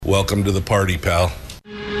Welcome to the party, pal.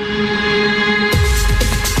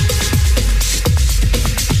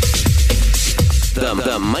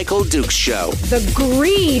 The Michael Dukes Show. The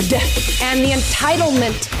greed and the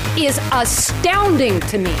entitlement is astounding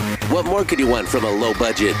to me. What more could you want from a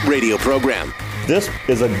low-budget radio program? This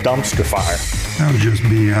is a dumpster fire. That was just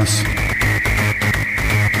BS.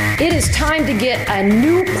 It is time to get a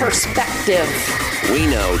new perspective. We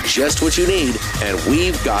know just what you need, and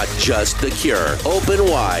we've got just the cure. Open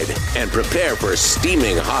wide and prepare for a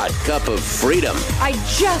steaming hot cup of freedom. I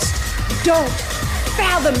just don't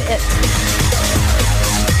fathom it.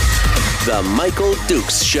 The Michael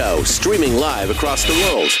Dukes Show, streaming live across the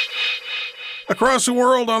world. Across the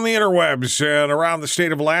world on the interwebs and around the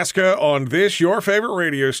state of Alaska on this, your favorite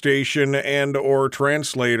radio station and or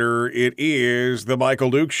translator, it is the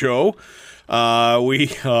Michael Dukes Show.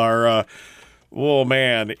 We are... oh,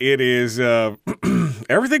 man, it is,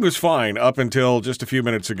 everything was fine up until just a few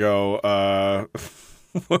minutes ago.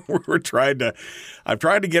 I've tried to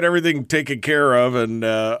get everything taken care of, and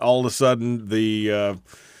all of a sudden the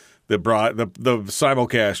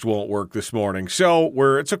simulcast won't work this morning. So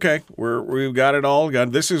it's okay. We've got it all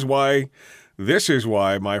done. This is why,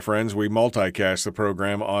 my friends, we multicast the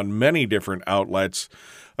program on many different outlets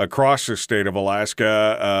across the state of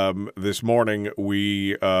Alaska. This morning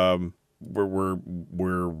we're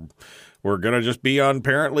gonna just be on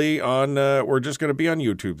we're just gonna be on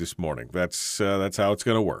YouTube this morning. That's how it's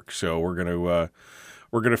gonna work. So we're gonna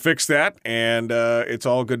fix that, and it's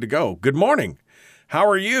all good to go. Good morning. How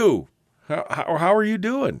are you? How are you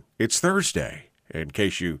doing? It's Thursday, in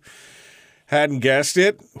case you hadn't guessed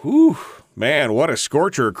it. Whew, man, what a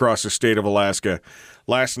scorcher across the state of Alaska.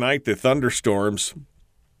 Last night, the thunderstorms,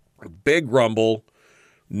 big rumble,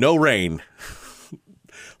 no rain.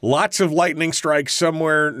 Lots of lightning strikes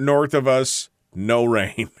somewhere north of us, no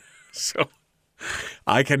rain. So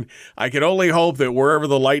I can only hope that wherever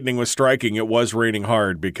the lightning was striking, it was raining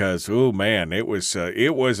hard, because, oh man, it was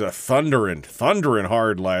a thundering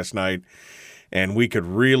hard last night, and we could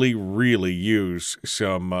really use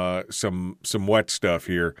some wet stuff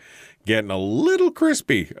here, getting a little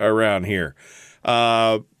crispy around here.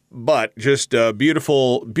 But just a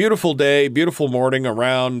beautiful day, beautiful morning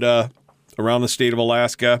around the state of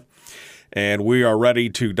Alaska, and we are ready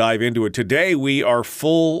to dive into it. Today we are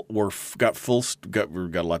full. We've got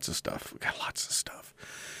lots of stuff.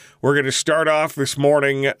 We're going to start off this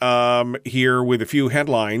morning here with a few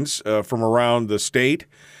headlines from around the state,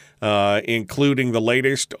 including the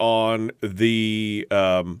latest on the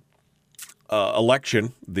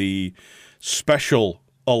election, the special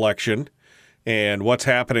election, and what's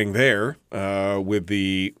happening there with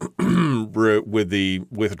the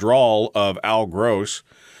withdrawal of Al Gross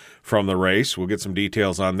from the race. We'll get some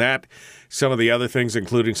details on that. Some of the other things,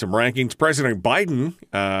 including some rankings. President Biden,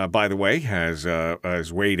 by the way,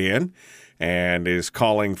 has weighed in and is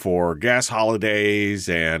calling for gas holidays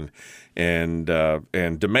and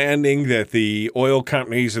demanding that the oil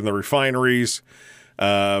companies and the refineries,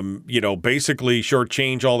 basically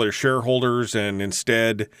shortchange all their shareholders and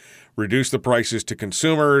instead reduce the prices to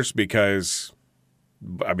consumers, because,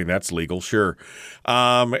 I mean, that's legal, sure,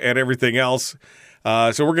 and everything else.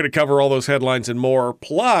 So we're going to cover all those headlines and more.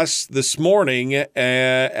 Plus, this morning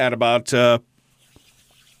at about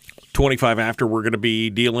 25 after, we're going to be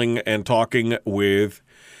dealing and talking with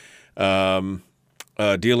Kevin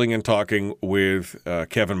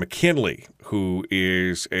McKinley, who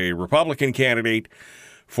is a Republican candidate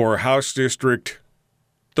for House District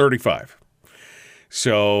 35.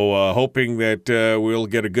 So hoping that we'll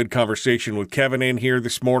get a good conversation with Kevin in here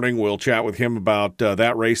this morning. We'll chat with him about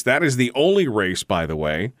that race. That is the only race, by the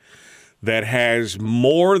way, that has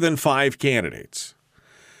more than 5 candidates.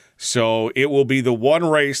 So it will be the one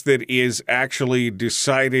race that is actually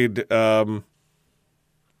decided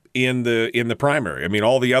in the primary. I mean,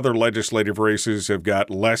 all the other legislative races have got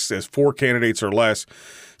less, as 4 candidates or less.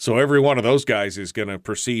 So every one of those guys is going to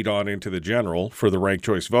proceed on into the general for the ranked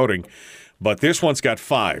choice voting. But this one's got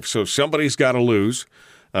 5, so somebody's got to lose.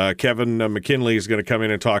 Kevin McKinley is going to come in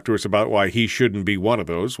and talk to us about why he shouldn't be one of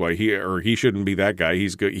those, why he shouldn't be that guy.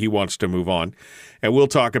 He wants to move on, and we'll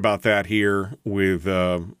talk about that here with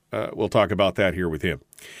him.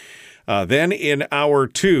 Then in hour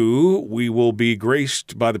 2, we will be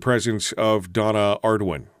graced by the presence of Donna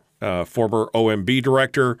Arduin, former OMB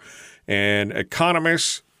director and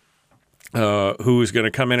economist, who is going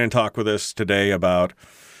to come in and talk with us today about,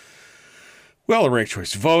 well, the ranked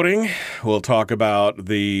choice voting. We'll talk about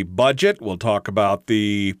the budget. We'll talk about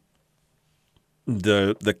the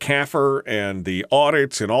the CAFR and the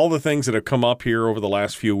audits and all the things that have come up here over the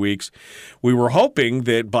last few weeks. We were hoping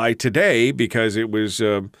that by today, because it was,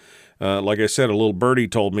 like I said, a little birdie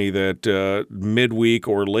told me that midweek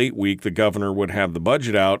or late week, the governor would have the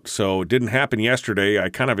budget out. So it didn't happen yesterday. I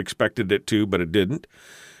kind of expected it to, but it didn't.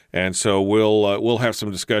 And so we'll have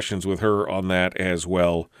some discussions with her on that as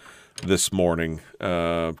well this morning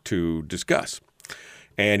to discuss.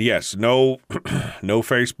 And yes, no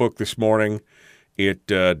Facebook this morning. It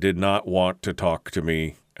did not want to talk to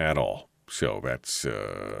me at all. So that's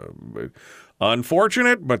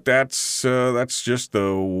unfortunate, but that's just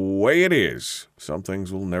the way it is. Some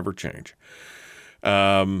things will never change.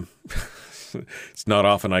 It's not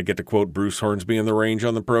often I get to quote Bruce Hornsby in the range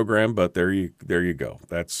on the program, but there you go.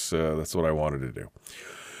 That's what I wanted to do.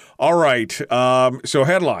 All right. So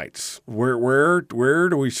headlines. Where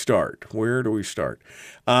do we start?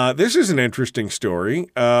 This is an interesting story.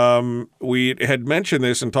 We had mentioned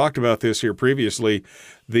this and talked about this here previously.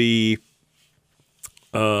 The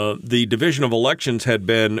Division of Elections had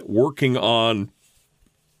been working on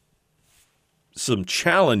some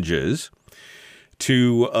challenges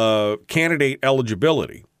to candidate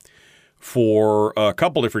eligibility for a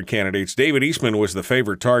couple different candidates. David Eastman was the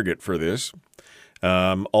favorite target for this.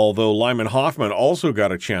 Although Lyman Hoffman also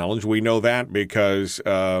got a challenge. We know that because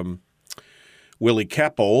Willie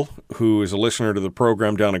Keppel, who is a listener to the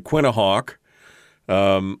program down in Quinnahock,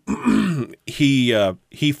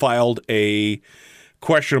 he filed a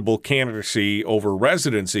questionable candidacy over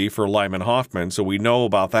residency for Lyman Hoffman, so we know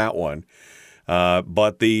about that one.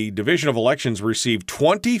 But the Division of Elections received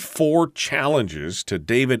 24 challenges to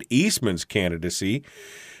David Eastman's candidacy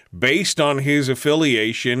based on his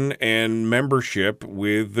affiliation and membership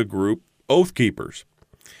with the group Oath Keepers.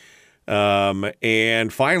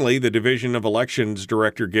 And finally, the Division of Elections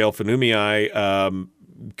Director, Gail Fanumii,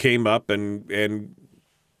 came up and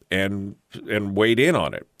weighed in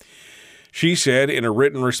on it. She said in a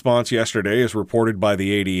written response yesterday, as reported by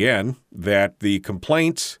the ADN, that the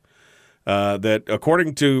complaints that,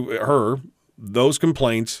 according to her, those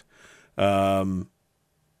complaints said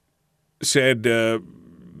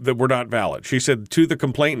that were not valid. She said to the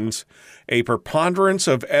complainants, a preponderance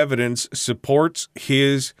of evidence supports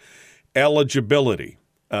his eligibility,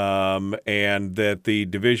 and that the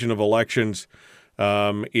Division of Elections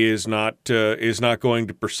is not going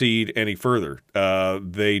to proceed any further.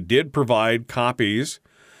 They did provide copies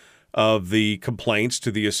of the complaints to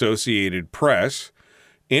the Associated Press.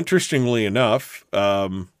 Interestingly enough,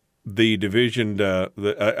 the division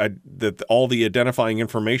that all the identifying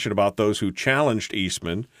information about those who challenged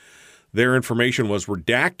Eastman, their information was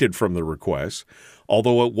redacted from the request,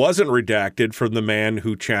 although it wasn't redacted from the man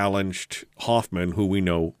who challenged Hoffman, who we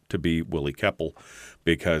know to be Willie Keppel,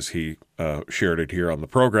 because he shared it here on the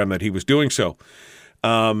program that he was doing so.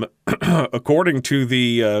 According to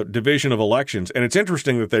the Division of Elections, and it's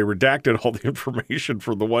interesting that they redacted all the information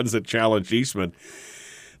for the ones that challenged Eastman.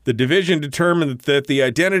 The division determined that the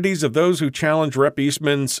identities of those who challenge Rep.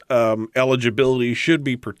 Eastman's eligibility should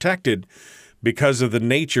be protected because of the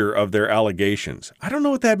nature of their allegations. I don't know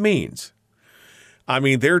what that means. I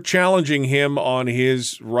mean, they're challenging him on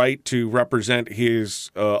his right to represent his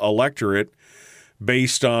electorate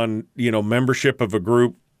based on, membership of a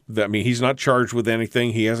group. He's not charged with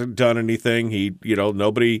anything. He hasn't done anything.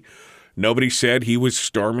 Nobody said he was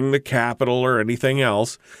storming the Capitol or anything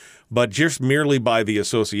else. But just merely by the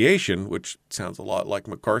association, which sounds a lot like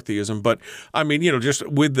McCarthyism, but just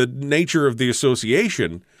with the nature of the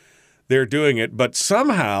association, they're doing it. But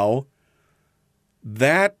somehow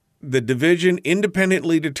that the division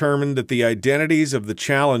independently determined that the identities of the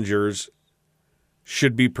challengers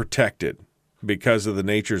should be protected because of the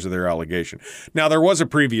natures of their allegation. Now, there was a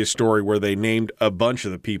previous story where they named a bunch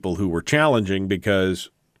of the people who were challenging because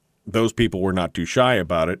those people were not too shy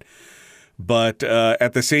about it. But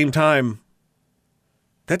at the same time,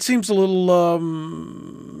 that seems a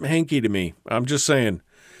little hanky to me. I'm just saying,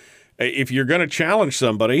 if you're going to challenge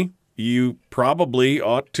somebody, you probably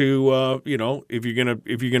ought to, if you're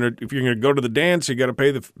gonna go to the dance, you got to pay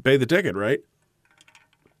the ticket, right?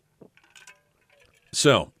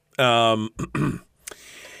 So,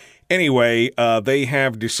 anyway, they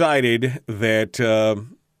have decided that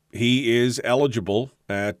he is eligible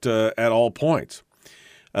at all points.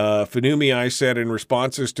 Fanumii said in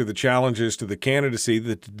responses to the challenges to the candidacy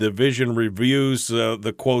that the division reviews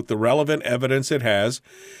the relevant evidence it has,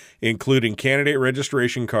 including candidate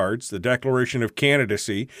registration cards, the declaration of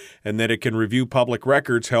candidacy, and that it can review public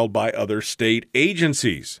records held by other state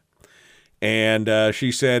agencies. And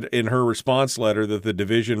she said in her response letter that the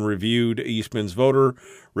division reviewed Eastman's voter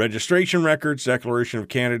registration records, declaration of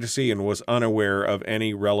candidacy, and was unaware of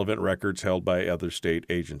any relevant records held by other state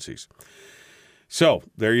agencies. So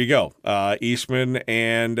there you go. Both Eastman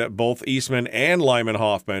and Lyman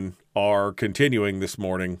Hoffman are continuing this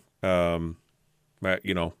morning. There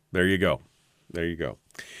you go. There you go.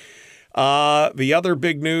 The other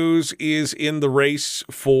big news is in the race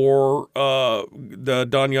for the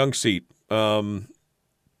Don Young seat.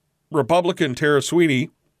 Republican Tara Sweeney,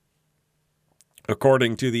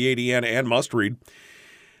 according to the ADN and Must Read,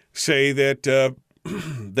 say that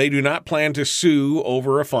they do not plan to sue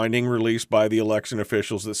over a finding released by the election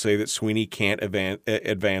officials that say that Sweeney can't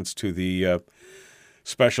advance to the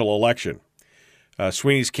special election.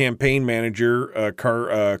 Sweeney's campaign manager,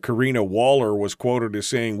 Karina Waller, was quoted as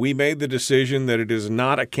saying, "We made the decision that it is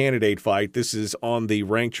not a candidate fight. This is on the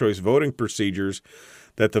ranked choice voting procedures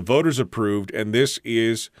that the voters approved, and this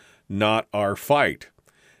is not our fight."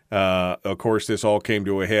 Of course, this all came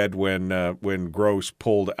to a head when Gross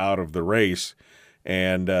pulled out of the race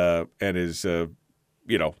and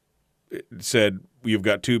said, "You've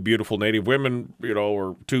got two beautiful Native women,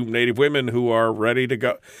 or two Native women who are ready to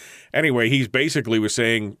go." Anyway, he basically was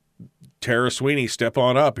saying, "Tara Sweeney, step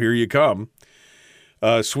on up. Here you come."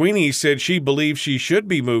 Sweeney said she believes she should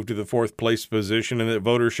be moved to the fourth place position and that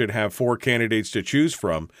voters should have 4 candidates to choose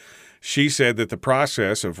from. She said that the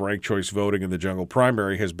process of ranked choice voting in the jungle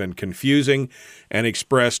primary has been confusing and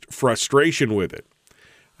expressed frustration with it.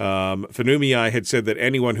 Fanumii had said that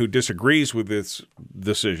anyone who disagrees with this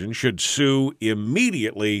decision should sue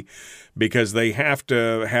immediately because they have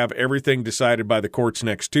to have everything decided by the courts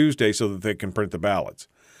next Tuesday so that they can print the ballots.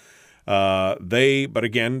 But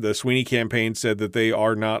again, the Sweeney campaign said that they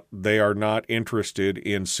are not interested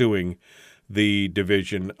in suing the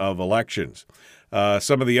Division of Elections.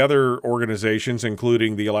 Some of the other organizations,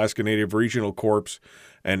 including the Alaska Native Regional Corps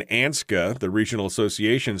and ANSCA, the regional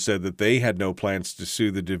association, said that they had no plans to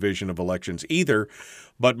sue the Division of Elections either.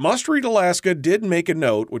 But Must Read Alaska did make a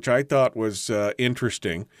note, which I thought was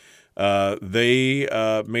interesting. They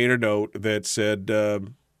made a note that said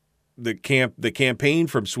the campaign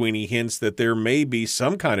from Sweeney hints that there may be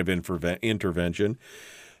some kind of intervention.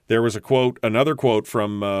 There was another quote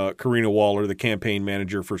from Karina Waller, the campaign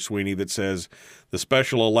manager for Sweeney, that says, "The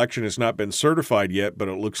special election has not been certified yet, but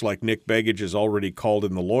it looks like Nick Begich has already called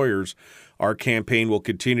in the lawyers. Our campaign will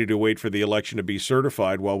continue to wait for the election to be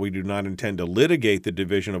certified. While we do not intend to litigate the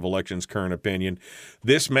Division of Elections' current opinion,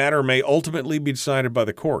 this matter may ultimately be decided by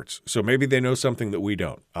the courts." So maybe they know something that we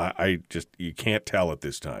don't. You can't tell at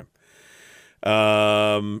this time.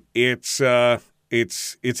 It's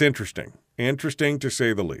interesting. Interesting to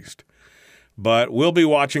say the least. But we'll be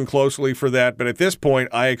watching closely for that. But at this point,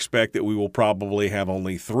 I expect that we will probably have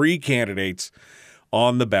only 3 candidates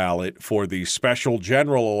on the ballot for the special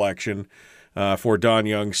general election for Don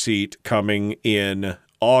Young's seat coming in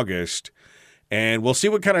August. And we'll see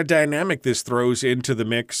what kind of dynamic this throws into the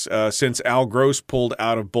mix since Al Gross pulled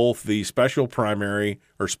out of both the special primary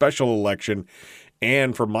or special election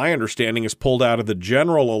and, from my understanding, is pulled out of the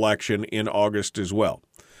general election in August as well.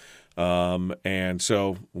 And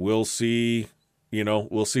so we'll see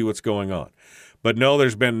what's going on. But no,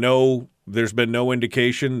 there's been no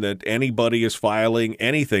indication that anybody is filing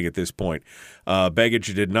anything at this point.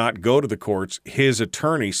 Begich did not go to the courts. His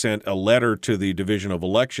attorney sent a letter to the Division of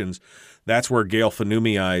Elections. That's where Gail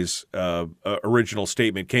Fanumiai's original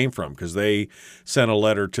statement came from, because they sent a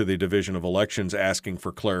letter to the Division of Elections asking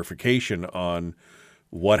for clarification on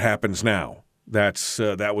what happens now.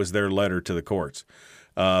 That was their letter to the courts.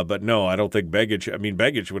 But no, I don't think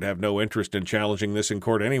Begich would have no interest in challenging this in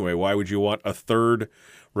court anyway. Why would you want a third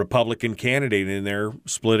Republican candidate in there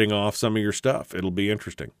splitting off some of your stuff? It'll be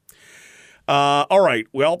interesting. All right.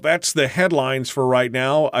 Well, that's the headlines for right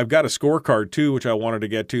now. I've got a scorecard too, which I wanted to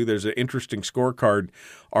get to. There's an interesting scorecard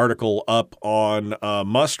article up on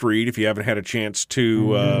Must Read. If you haven't had a chance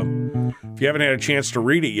to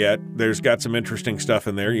read it yet, there's got some interesting stuff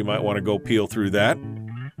in there. You might want to go peel through that.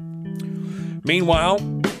 Meanwhile,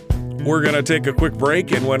 we're going to take a quick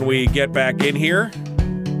break, and when we get back in here,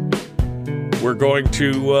 we're going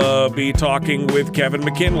to be talking with Kevin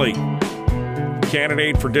McKinley,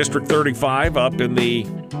 candidate for District 35 up in the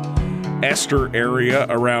Esther area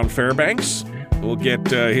around Fairbanks. We'll get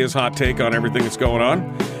his hot take on everything that's going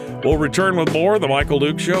on. We'll return with more of The Michael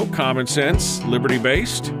Duke Show, common sense,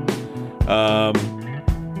 liberty-based,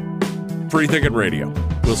 free-thinking radio.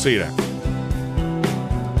 We'll see you then.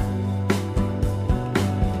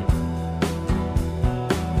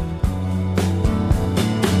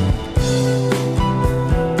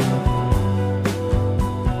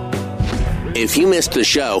 If you missed the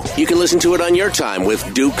show, you can listen to it on your time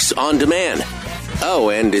with Dukes On Demand.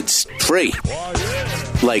 Oh, and it's free.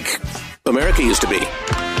 Like America used to be.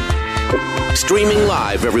 Streaming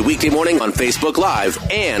live every weekday morning on Facebook Live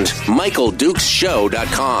and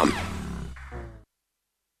MichaelDukesShow.com.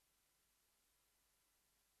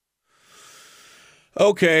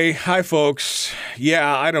 Okay, hi folks.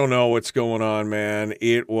 Yeah, I don't know what's going on, man.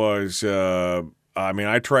 It was, I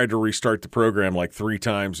tried to restart the program like 3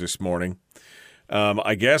 times this morning.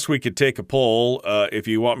 I guess we could take a poll. If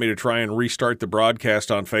you want me to try and restart the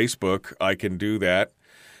broadcast on Facebook, I can do that.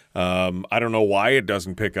 I don't know why it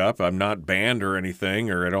doesn't pick up. I'm not banned or anything,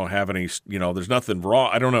 or I don't have any, there's nothing wrong.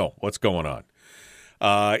 I don't know what's going on.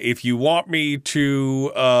 If you want me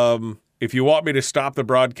to stop the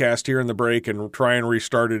broadcast here in the break and try and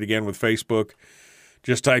restart it again with Facebook,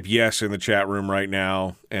 just type yes in the chat room right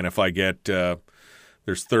now. And if I get,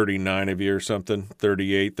 there's 39 of you or something,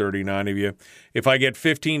 38, 39 of you. If I get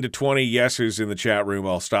 15 to 20 yeses in the chat room,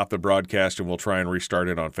 I'll stop the broadcast and we'll try and restart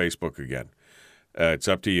it on Facebook again. It's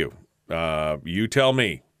up to you. You tell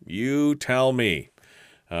me. You tell me.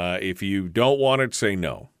 If you don't want it, say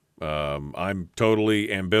no. I'm totally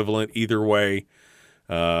ambivalent either way,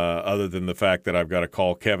 other than the fact that I've got to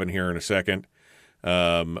call Kevin here in a second.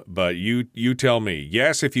 But you tell me.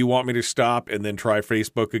 Yes, if you want me to stop and then try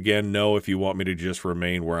Facebook again. No, if you want me to just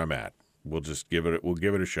remain where I'm at. We'll give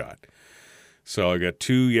it a shot. So I got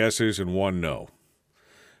 2 yeses and 1 no.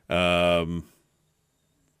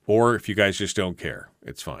 Or if you guys just don't care,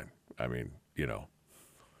 it's fine. I mean, it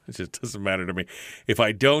just doesn't matter to me. If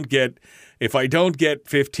I don't get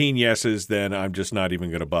 15 yeses, then I'm just not even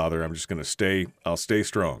going to bother. I'm just going to stay. I'll stay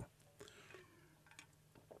strong.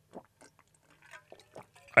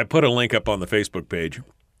 I put a link up on the Facebook page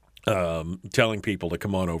telling people to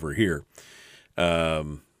come on over here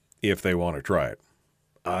if they want to try it.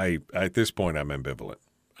 At this point, I'm ambivalent.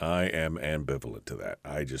 I am ambivalent to that.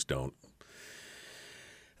 I just don't.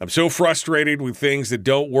 I'm so frustrated with things that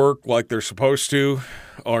don't work like they're supposed to,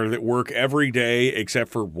 or that work every day except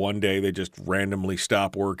for one day they just randomly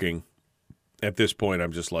stop working. At this point,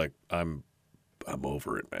 I'm just like, I'm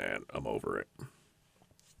over it, man. I'm over it.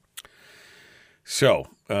 So,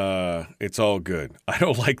 it's all good. I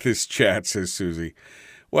don't like this chat, says Susie.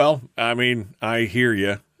 Well, I mean, I hear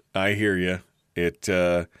you. It's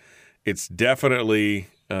definitely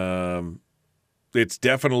a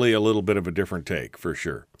little bit of a different take, for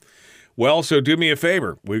sure. Well, so do me a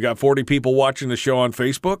favor. We've got 40 people watching the show on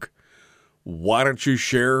Facebook. Why don't you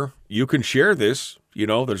share? You can share this.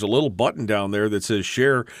 There's a little button down there that says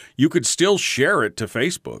share. You could still share it to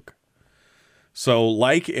Facebook. So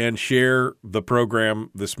like and share the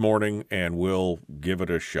program this morning, and we'll give it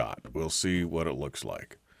a shot. We'll see what it looks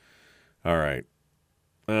like. All right.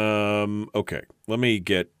 Okay. Let me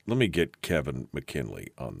get Kevin McKinley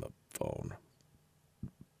on the phone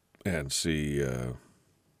and see.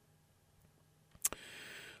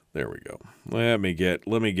 There we go. Let me get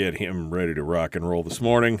him ready to rock and roll this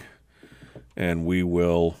morning, and we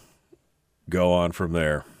will go on from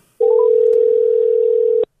there.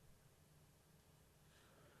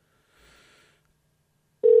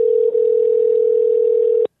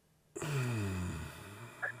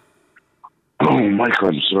 Oh, Michael,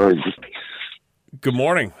 I'm sorry. Good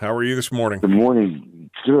morning. How are you this morning? Good morning.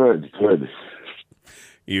 Good.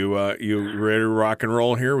 You ready to rock and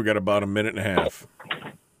roll here? We got about a minute and a half.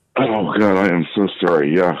 Oh God, I am so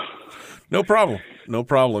sorry. Yeah. No problem.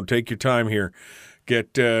 Take your time here.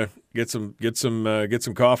 Get some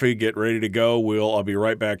coffee. Get ready to go. I'll be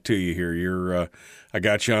right back to you here. I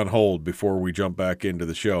got you on hold before we jump back into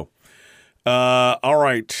the show. All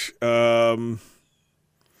right.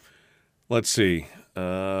 Let's see.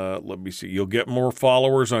 Let me see. You'll get more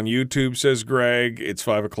followers on YouTube, says Greg. It's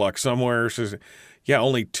 5:00 somewhere. Says, yeah,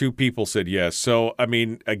 only 2 people said yes. So, I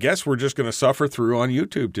guess we're just going to suffer through on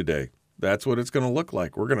YouTube today. That's what it's going to look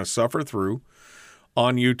like. We're going to suffer through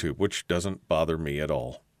on YouTube, which doesn't bother me at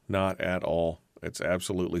all. Not at all. It's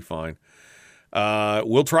absolutely fine.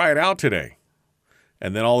 We'll try it out today.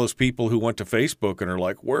 And then all those people who went to Facebook and are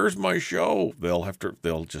like, where's my show?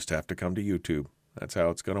 They'll just have to come to YouTube. That's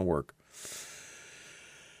how it's going to work.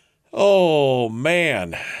 Oh,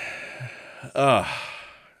 man. All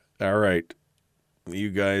right.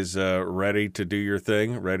 You guys ready to do your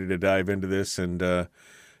thing? Ready to dive into this and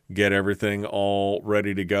get everything all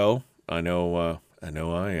ready to go? I know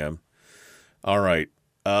I am. All right.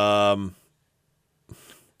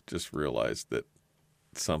 Just realized that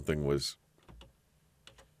something was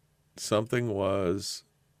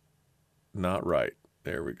not right.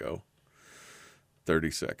 There we go.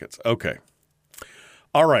 30 seconds. Okay.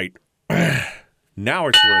 All right. Now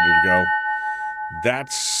it's ready to go.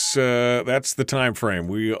 That's the time frame.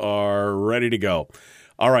 We are ready to go.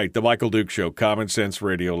 All right, the Michael Duke Show, Common Sense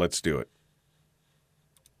Radio. Let's do it.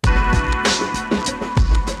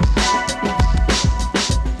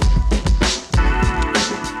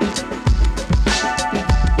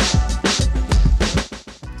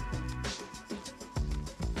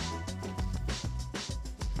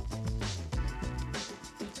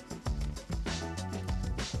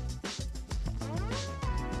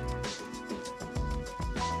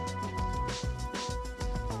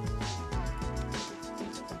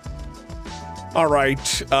 All right.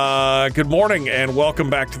 Good morning and welcome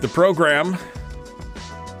back to the program.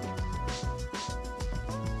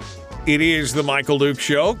 It is the Michael Duke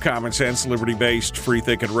Show, common sense, liberty-based,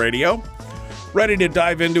 free-thinking radio. Ready to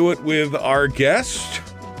dive into it with our guest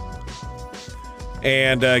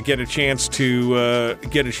and get a chance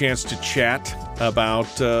to chat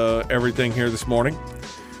about everything here this morning.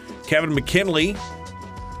 Kevin McKinley,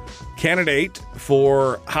 candidate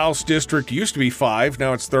for House District, used to be 5,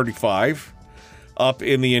 now it's 35. Up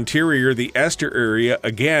in the interior, the Esther area.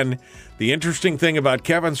 Again, the interesting thing about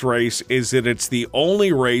Kevin's race is that it's the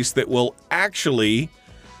only race that will actually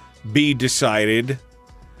be decided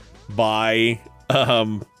by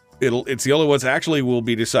it's the only one that actually will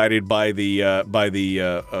be decided by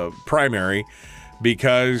the primary,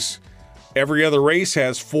 because every other race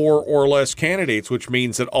has 4 or less candidates, which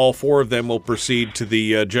means that all 4 of them will proceed to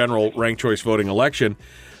the general ranked choice voting election.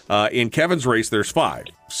 In Kevin's race, there's 5.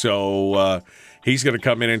 So he's going to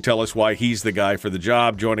come in and tell us why he's the guy for the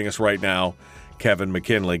job. Joining us right now, Kevin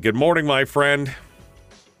McKinley. Good morning, my friend.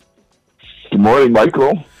 Good morning,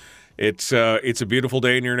 Michael. It's a beautiful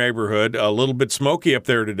day in your neighborhood. A little bit smoky up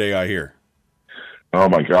there today, I hear. Oh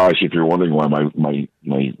my gosh! If you're wondering why my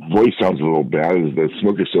voice sounds a little bad, is the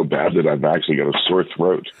smoke is so bad that I've actually got a sore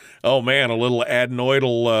throat. Oh man, a little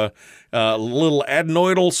adenoidal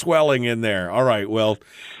swelling in there. All right, well,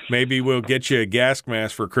 maybe we'll get you a gas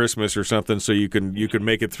mask for Christmas or something, so you can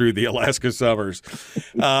make it through the Alaska summers.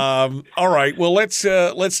 All right, well let's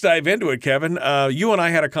dive into it, Kevin. You and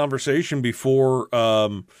I had a conversation before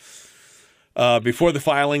the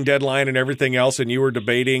filing deadline and everything else, and you were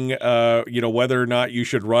debating, whether or not you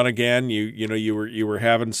should run again. You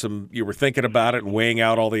were thinking about it and weighing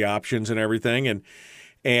out all the options and everything, and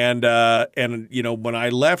when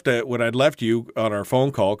I'd left you on our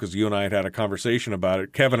phone call, because you and I had a conversation about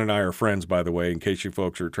it. Kevin and I are friends, by the way, in case you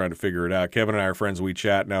folks are trying to figure it out. Kevin and I are friends. We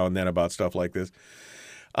chat now and then about stuff like this.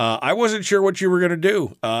 I wasn't sure what you were going to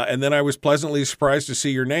do, and then I was pleasantly surprised to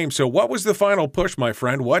see your name. So what was the final push, my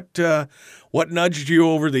friend? What nudged you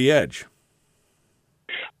over the edge?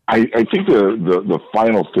 I think the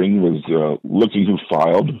final thing was looking who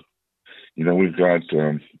filed. We've got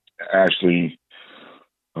Ashley,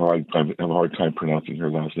 I have a hard time pronouncing her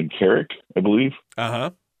last name, Carrick, I believe,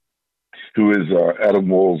 who is Adam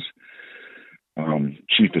Wool's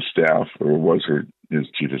chief of staff, or was his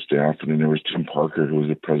chief of staff. And then there was Tim Parker, who was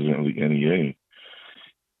the president of the NEA.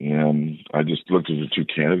 And I just looked at the 2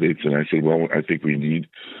 candidates and I said, well, I think we need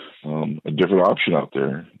a different option out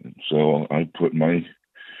there. And so I put my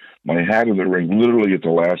hat in the ring literally at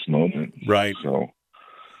the last moment. Right. So.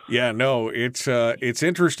 Yeah, no, it's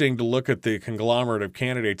interesting to look at the conglomerate of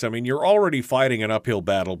candidates. I mean, you're already fighting an uphill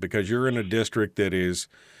battle because you're in a district that is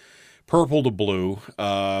purple to blue.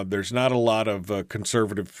 There's not a lot of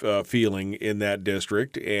conservative feeling in that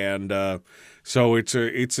district, and so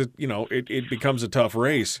it becomes a tough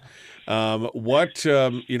race. What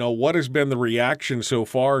has been the reaction so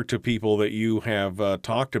far to people that you have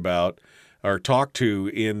talked to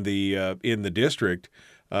in the district?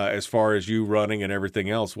 As far as you running and everything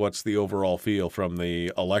else, what's the overall feel from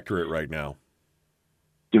the electorate right now?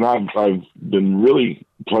 I've been really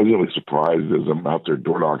pleasantly surprised as I'm out there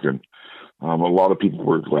door knocking. A lot of people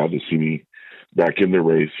were glad to see me back in the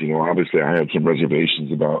race. Obviously I had some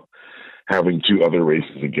reservations about having 2 other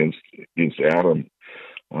races against Adam,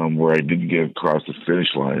 where I didn't get across the finish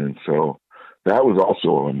line. And so that was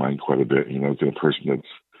also on my mind quite a bit. As a person that's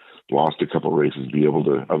lost a couple of races,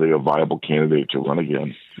 are they a viable candidate to run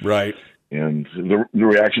again? Right. And the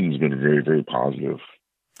reaction has been very, very positive.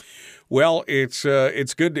 Well, it's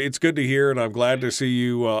good to hear, and I'm glad to see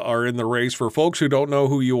you are in the race. For folks who don't know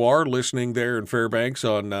who you are, listening there in Fairbanks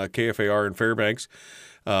on KFAR in Fairbanks,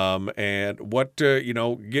 and what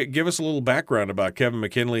give us a little background about Kevin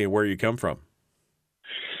McKinley and where you come from.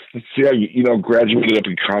 Let's see. I graduated up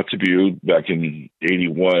in Kotzebue back in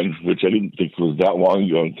 '81, which I didn't think was that long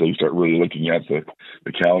ago until you start really looking at the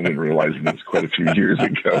calendar and realizing it's quite a few years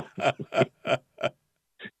ago.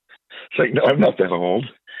 It's like, no, I'm not that old.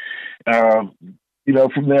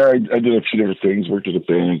 From there, I did a few different things, worked at a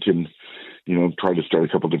bank, and tried to start a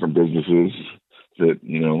couple different businesses that,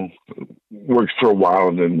 worked for a while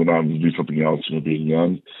and then went on to do something else, being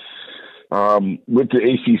young. Went to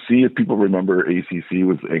ACC. If people remember, ACC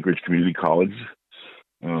was Anchorage Community College.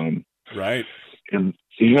 Right. And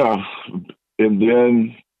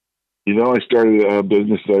then, I started a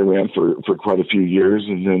business that I ran for quite a few years.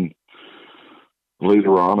 And then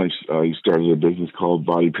later on, I started a business called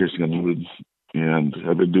Body Piercing Unlimited. And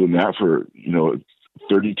I've been doing that for,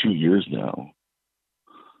 32 years now.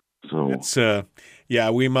 So it's,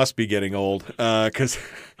 we must be getting old because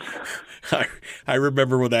I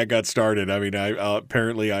remember when that got started. I mean,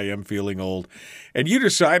 apparently I am feeling old. And you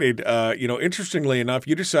decided, interestingly enough,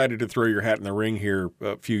 you decided to throw your hat in the ring here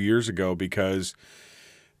a few years ago because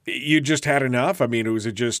you just had enough. I mean,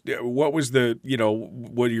 what was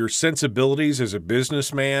were your sensibilities as a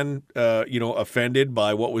businessman, offended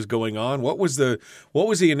by what was going on? What was the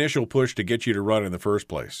initial push to get you to run in the first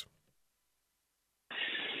place?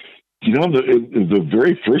 The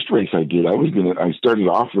very first race I did, I started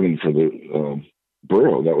off running for the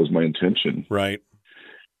borough. That was my intention. Right.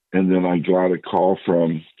 And then I got a call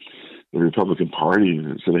from the Republican Party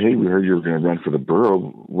that said, "Hey, we heard you were going to run for the borough.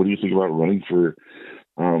 What do you think about running for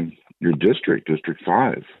your district, District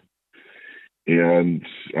 5? And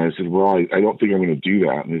I said, "Well, I don't think I'm going to do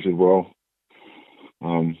that." And they said, "Well,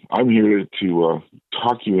 I'm here to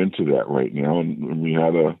talk you into that right now." And we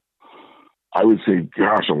had I would say,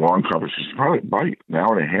 a long conversation, probably about an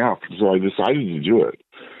hour and a half. So I decided to do it.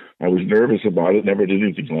 I was nervous about it, never did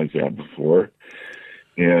anything like that before.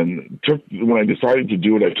 And when I decided to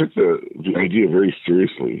do it, I took the idea very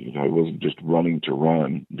seriously. I wasn't just running to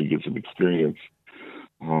run to get some experience.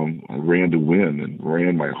 I ran to win and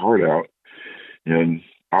ran my heart out. And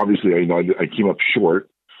obviously, I came up short.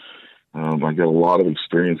 I got a lot of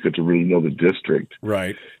experience, got to really know the district.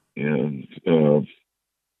 Right. And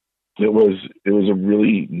it was a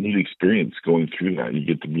really neat experience going through that. You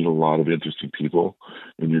get to meet a lot of interesting people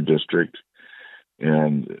in your district.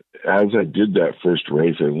 And as I did that first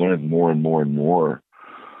race, I learned more and more and more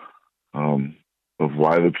of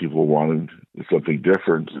why the people wanted something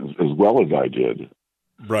different as well as I did.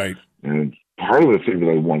 Right. And part of the thing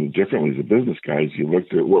that I wanted differently as a business guy is you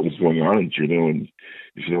looked at what was going on in Juneau and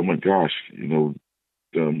you said, "Oh my gosh,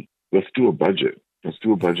 let's do a budget. Let's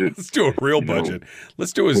do a budget. Let's do a real budget.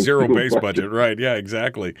 Let's do a zero-based budget." Right. Yeah,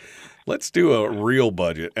 exactly. Let's do a real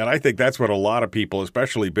budget. And I think that's what a lot of people,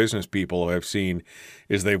 especially business people, have seen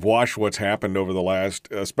is they've watched what's happened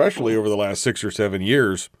especially over the last 6 or 7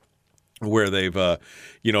 years, where they've,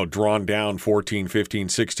 drawn down $14, $15,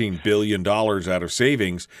 $16 billion out of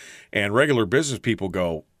savings, and regular business people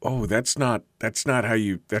go, "Oh, that's not how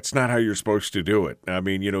you're supposed to do it." I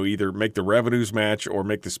mean, either make the revenues match or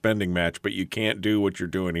make the spending match, but you can't do what you're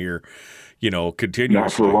doing here, continuously.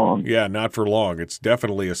 Not for long. Yeah, not for long. It's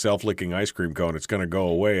definitely a self-licking ice cream cone. It's going to go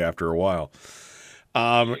away after a while.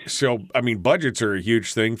 So, I mean, budgets are a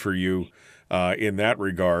huge thing for you. In that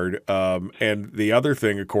regard. And the other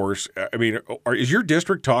thing, of course, I mean, is your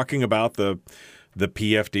district talking about the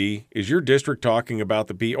PFD? Is your district talking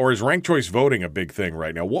about or is ranked choice voting a big thing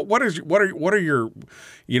right now? What are your,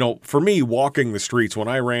 for me, walking the streets, when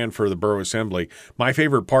I ran for the borough assembly, my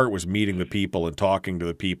favorite part was meeting the people and talking to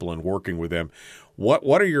the people and working with them.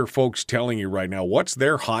 What are your folks telling you right now? What's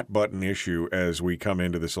their hot button issue as we come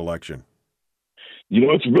into this election?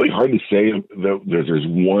 It's really hard to say that there's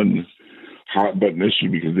one hot button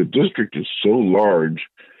issue because the district is so large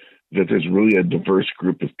that there's really a diverse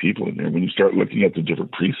group of people in there. When you start looking at the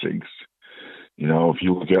different precincts, if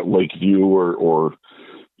you look at Lakeview or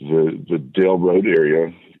the Dale Road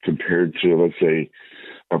area compared to, let's say,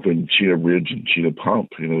 up in Chena Ridge and Chena Pump,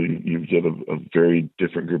 you get a very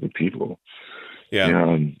different group of people. Yeah.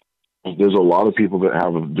 And there's a lot of people that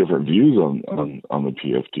have different views on the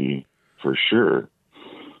PFD for sure.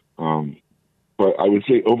 But I would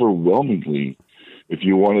say overwhelmingly, if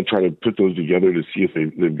you want to try to put those together to see if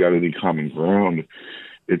they've got any common ground,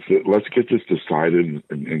 it's that let's get this decided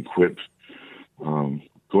and quit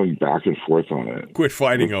going back and forth on it. Quit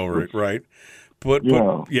fighting over it, right? Put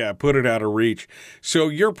it out of reach. So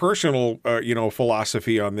your personal,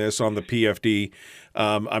 philosophy on this, on the PFD,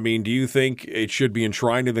 do you think it should be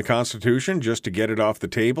enshrined in the Constitution just to get it off the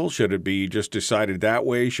table? Should it be just decided that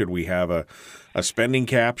way? Should we have a spending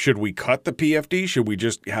cap? Should we cut the PFD? Should we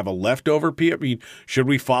just have a leftover PFD? Should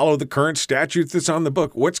we follow the current statute that's on the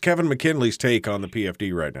book? What's Kevin McKinley's take on the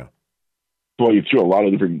PFD right now? Well, you threw a lot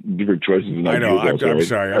of different choices. I know. I'm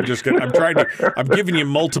sorry. I'm giving you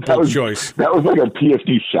multiple choice. That was like a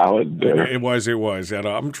PFD salad there. It was. And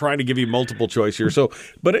I'm trying to give you multiple choice here. So,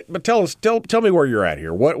 but tell me where you're at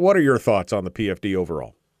here. What are your thoughts on the PFD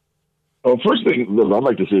overall? Well, first thing that I'd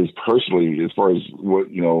like to say is personally, as far as what,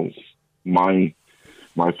 my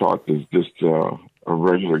thought is just a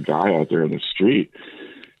regular guy out there on the street,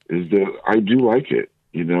 is that I do like it,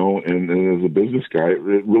 and as a business guy,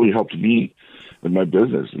 it really helped me in my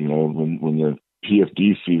business, when the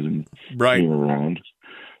PFD season came around.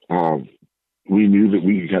 We knew that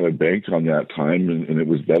we could kind of bank on that time, and it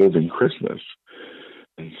was better than Christmas.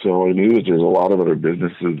 And so I knew that there's a lot of other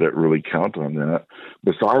businesses that really count on that,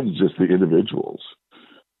 besides just the individuals.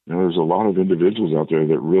 There's a lot of individuals out there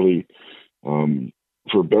that really,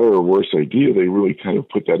 for better or worse idea, they really kind of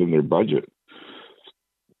put that in their budget.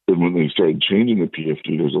 And when they started changing the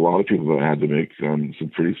PFD, there's a lot of people that had to make some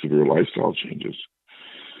pretty severe lifestyle changes.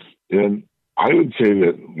 And I would say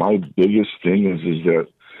that my biggest thing is that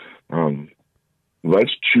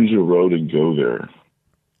let's choose a road and go there.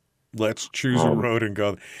 Let's choose a road and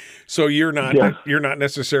go. So you're not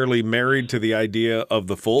necessarily married to the idea of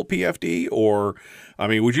the full PFD, or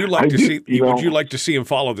would you like to see him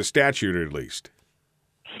follow the statute at least?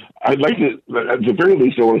 I'd like to, at the very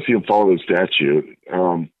least, I want to see him follow the statute.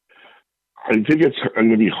 I think it's going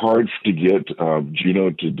to be hard to get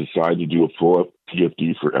Juneau to decide to do a full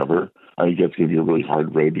PFD forever. I think that's going to be a really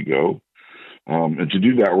hard road to go. And to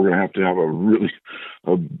do that, we're going to have a really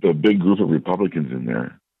a big group of Republicans in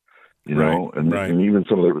there, and even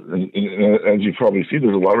some of the, as you probably see,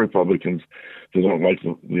 there's a lot of Republicans that don't like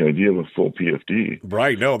the idea of a full PFD.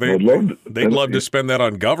 Right. No, they'd love to spend that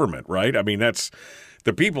on government, right? That's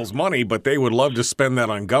the people's money, but they would love to spend that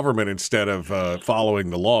on government instead of following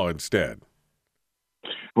the law instead.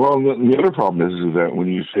 Well, the other problem is that when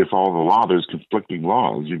you say follow the law, there's conflicting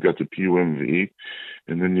laws. You've got the POMV,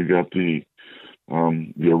 and then you've got the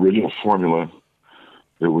original formula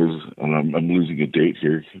that was, and I'm losing a date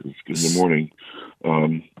here, it's in the morning, of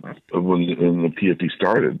when the PFD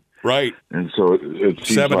started. Right. And so it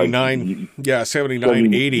seems 79, like,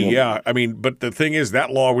 79, 80, yeah. But the thing is,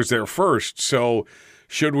 that law was there first, so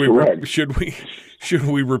should we repeal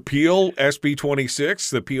SB 26,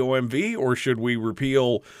 the POMV, or should we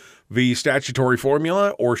repeal the statutory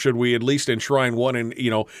formula, or should we at least enshrine one? And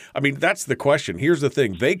that's the question. Here's the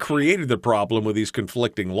thing: they created the problem with these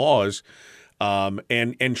conflicting laws,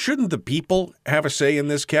 and shouldn't the people have a say in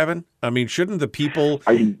this, Kevin? Shouldn't the people,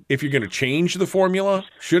 if you're going to change the formula,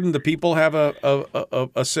 shouldn't the people have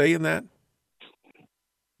a say in that?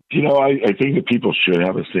 I think the people should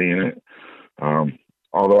have a say in it.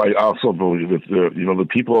 Although I also believe that the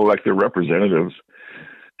people elect their representatives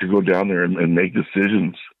to go down there and make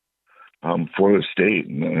decisions for the state,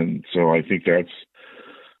 and so I think that's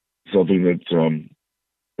something that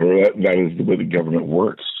that is the way the government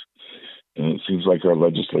works. And it seems like our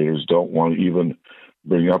legislators don't want to even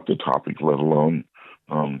bring up the topic, let alone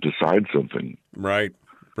decide something. Right.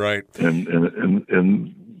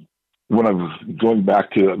 And when I'm going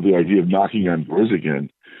back to the idea of knocking on doors again.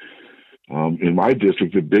 In my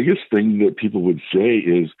district, the biggest thing that people would say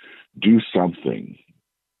is do something.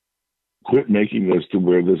 Quit making this to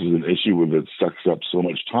where this is an issue that sucks up so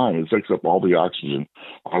much time. It sucks up all the oxygen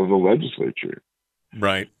out of the legislature.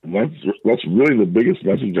 Right. And that's really the biggest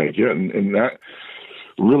message I get. And that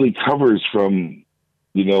really covers from,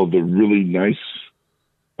 the really nice,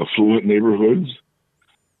 affluent neighborhoods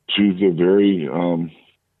to the very, I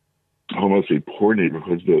don't want to say poor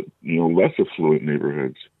neighborhoods, but, less affluent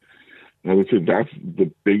neighborhoods. And I would say that's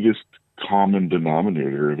the biggest common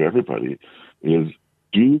denominator of everybody is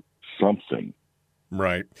do something.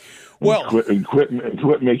 Right. Well, quit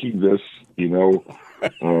making this,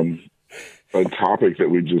 a topic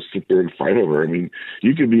that we just sit there and fight over. You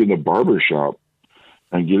could be in the barber shop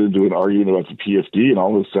and get into an argument about the PFD, and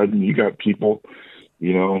all of a sudden you got people,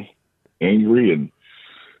 angry and,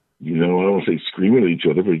 I don't want to say screaming at each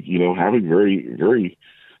other, but, having very, very,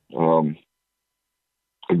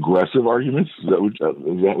 aggressive arguments. Is that a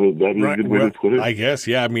good way to put it? I guess,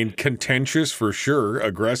 yeah. Contentious for sure.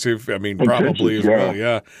 Aggressive, probably as well.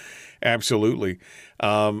 Yeah, absolutely.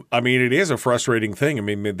 It is a frustrating thing.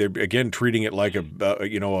 They're again treating it like a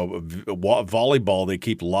volleyball. They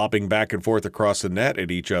keep lobbing back and forth across the net at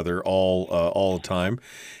each other all the time,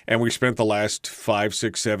 and we spent the last 5,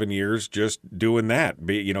 6, 7 years just doing that.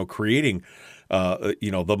 Creating.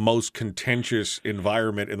 The most contentious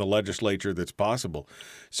environment in the legislature that's possible.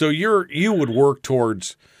 So you would work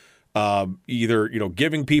towards either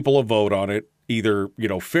giving people a vote on it, either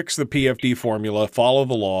fix the PFD formula, follow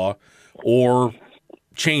the law, or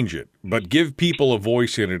change it, but give people a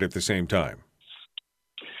voice in it at the same time.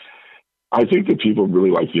 I think that people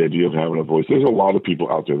really like the idea of having a voice. There's a lot of people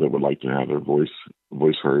out there that would like to have their voice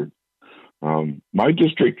heard. My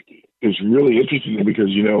district is really interesting because,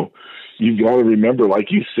 you've got to remember,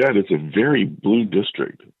 like you said, it's a very blue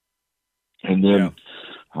district. And then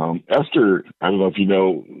Esther, I don't know if you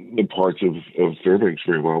know the parts of Fairbanks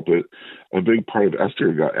very well, but a big part of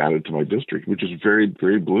Esther got added to my district, which is very,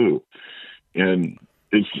 very blue. And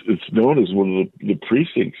it's known as one of the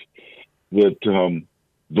precincts that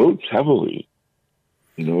votes heavily.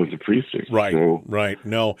 As a precinct. Right, so, right.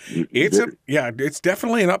 No, it's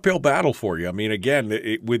definitely an uphill battle for you. I mean, again,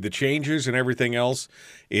 with the changes and everything else,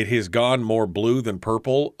 it has gone more blue than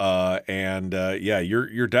purple.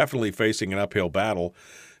 You're definitely facing an uphill battle.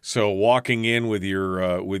 So walking in with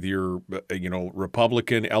your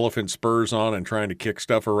Republican elephant spurs on and trying to kick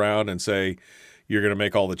stuff around and say you're going to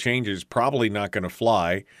make all the changes, probably not going to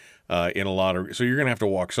fly. In a lot of, so you're going to have to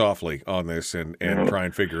walk softly on this and try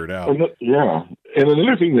and figure it out. And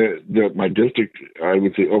another thing that my district, I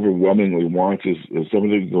would say, overwhelmingly wants is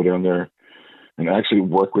somebody to go down there and actually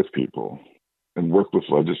work with people and work with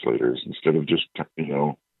legislators instead of just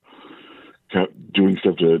doing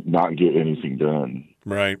stuff to not get anything done.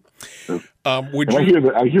 Right. I hear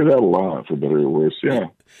that a lot, for better or worse. Yeah.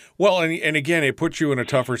 Well, and again, it puts you in a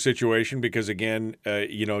tougher situation because again,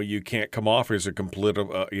 you can't come off as a complete,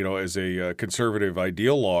 as a conservative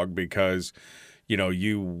ideologue because,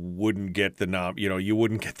 you wouldn't get the nod. You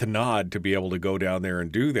wouldn't get the nod to be able to go down there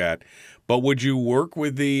and do that. But would you work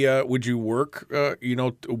with the? With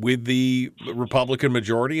the Republican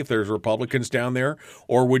majority if there's Republicans down there,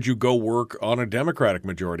 or would you go work on a Democratic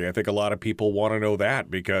majority? I think a lot of people want to know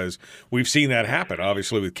that because we've seen that happen,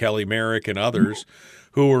 obviously with Kelly Merrick and others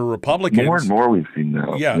who were Republicans. More and more we've seen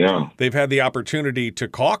that. Yeah. They've had the opportunity to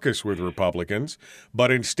caucus with Republicans,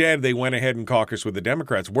 but instead they went ahead and caucused with the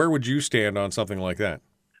Democrats. Where would you stand on something like that?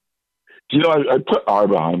 I put R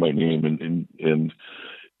behind my name, and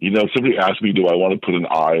somebody asked me, do I want to put an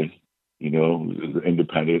I, as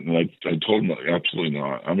independent? And I told them, absolutely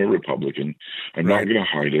not. I'm a Republican. I'm not going to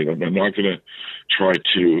hide it. I'm not going to try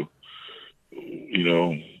to,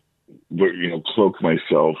 cloak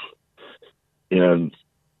myself. And,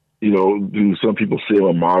 do some people say I'm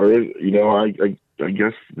a moderate? I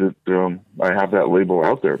guess that I have that label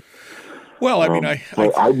out there. Well, I mean,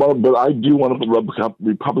 but I do want a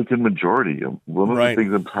Republican majority. One of the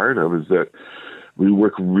things I'm tired of is that we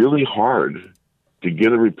work really hard to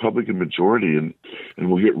get a Republican majority, and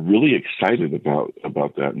we'll get really excited about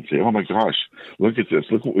that and say, "Oh my gosh, look at this!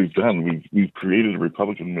 Look what we've done! We've created a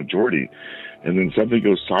Republican majority." And then something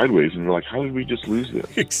goes sideways, and we're like, "How did we just lose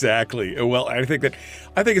this?" Exactly. Well, I think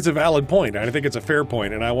it's a valid point. I think it's a fair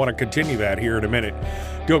point, and I want to continue that here in a minute.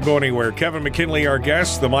 Don't go anywhere. Kevin McKinley, our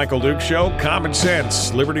guest, The Michael Duke Show. Common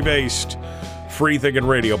sense, liberty-based, free-thinking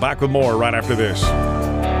radio. Back with more right after this.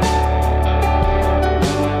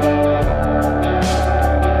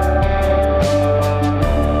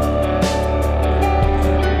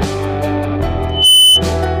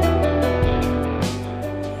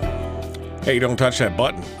 Hey, don't touch that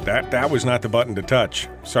button. That was not the button to touch.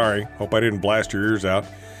 Sorry. Hope I didn't blast your ears out.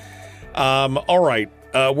 All right.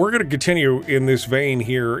 We're going to continue in this vein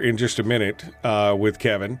here in just a minute with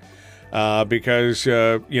Kevin because,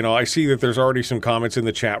 I see that there's already some comments in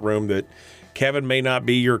the chat room that Kevin may not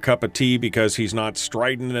be your cup of tea because he's not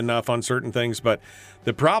strident enough on certain things. But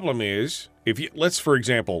the problem is, for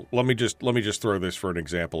example, let me just throw this for an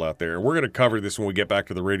example out there. We're going to cover this when we get back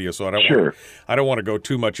to the radio, so I don't want to go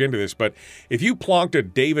too much into this. But if you plonked a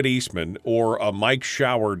David Eastman or a Mike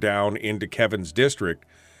Shower down into Kevin's district,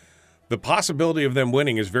 the possibility of them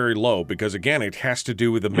winning is very low because, again, it has to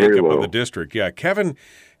do with the makeup of the district. Yeah, Kevin,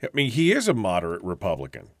 he is a moderate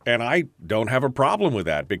Republican, and I don't have a problem with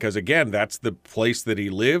that because, again, that's the place that he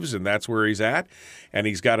lives and that's where he's at, and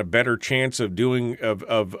he's got a better chance of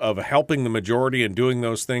helping the majority and doing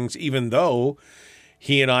those things, even though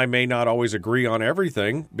he and I may not always agree on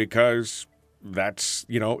everything because it's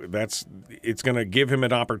going to give him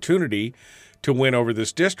an opportunity to win over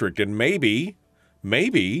this district, and maybe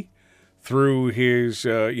through his,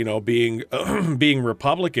 being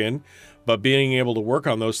Republican, but being able to work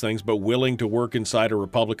on those things, but willing to work inside a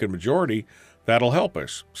Republican majority, that'll help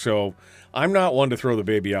us. So I'm not one to throw the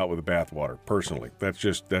baby out with the bathwater, personally. That's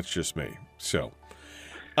just me. So,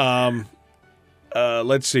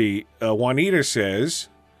 let's see. Juanita says,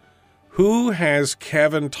 who has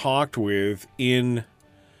Kevin talked with in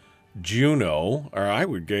Juneau? Or I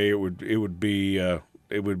would say it would be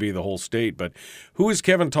the whole state. But who has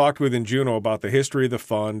Kevin talked with in Juneau about the history of the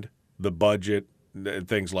fund, the budget,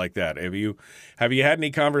 things like that? Have you had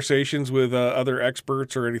any conversations with other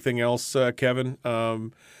experts or anything else, Kevin,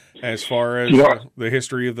 as far as the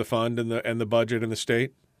history of the fund and the budget in the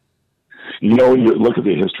state? When you look at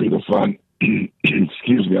the history of the fund,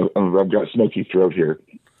 excuse me, I've got smoky throat here.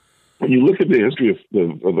 when you look at the history of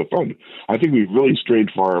the fund, I think we've really strayed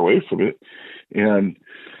far away from it. And,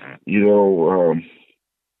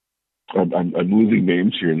 I'm losing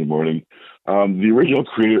names here in the morning. The original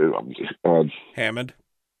creator, Hammond.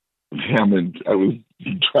 I was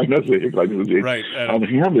trying not to say it like it was right.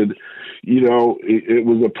 Hammond. It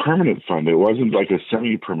was a permanent fund. It wasn't like a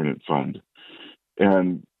semi-permanent fund,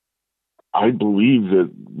 and I believe that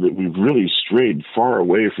we've really strayed far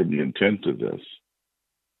away from the intent of this.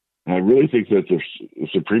 And I really think that the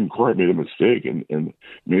Supreme Court made a mistake and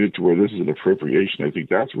made it to where this is an appropriation. I think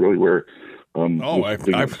that's really where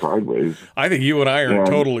this sideways. I think you and I are in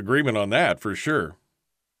total agreement on that for sure.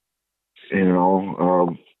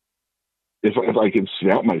 If I could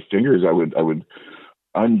snap my fingers, I would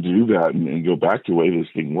undo that and go back to the way this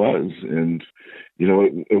thing was. And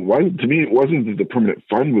it wasn't, to me, it wasn't that the permanent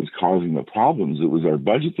fund was causing the problems. It was our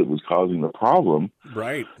budget that was causing the problem.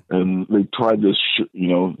 Right. And they tried this,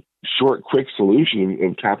 short, quick solution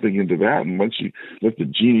of tapping into that. And once you let the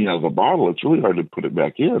genie out of the bottle, it's really hard to put it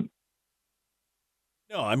back in.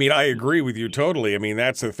 No, I mean, I agree with you totally. I mean,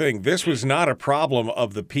 that's the thing. This was not a problem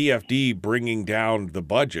of the PFD bringing down the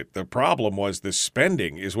budget. The problem was the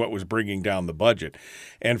spending is what was bringing down the budget.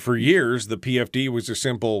 And for years, the PFD was a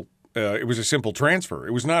simple transfer.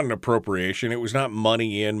 It was not an appropriation. It was not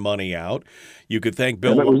money in, money out. You could thank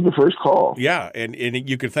Bill. And that was the first call. Yeah, and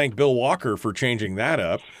you could thank Bill Walker for changing that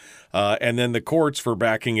up, and then the courts for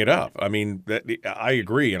backing it up. I mean, I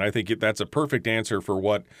agree, and I think that's a perfect answer for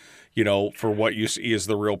what you see is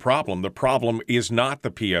the real problem. The problem is not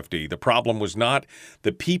the PFD. The problem was not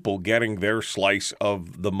the people getting their slice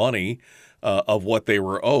of the money of what they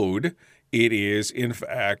were owed. It is, in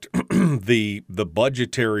fact, the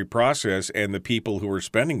budgetary process and the people who are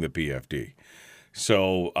spending the PFD.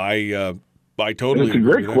 So I totally. It's a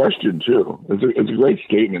great question too. It's a great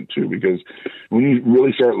statement too, because when you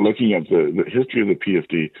really start looking at the history of the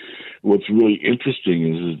PFD, what's really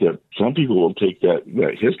interesting is that some people will take that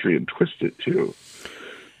history and twist it too.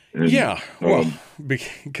 And, yeah,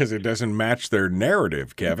 because it doesn't match their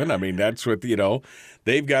narrative, Kevin. I mean, that's what,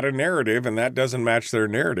 they've got a narrative and that doesn't match their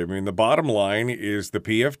narrative. I mean, the bottom line is the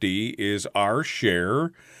PFD is our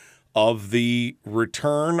share of the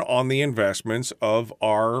return on the investments of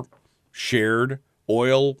our shared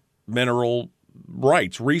oil, mineral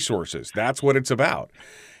rights, resources. That's what it's about.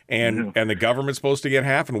 And the government's supposed to get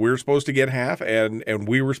half, and we're supposed to get half, and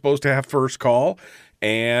we were supposed to have first call,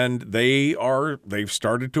 and they've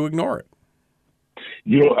started to ignore it.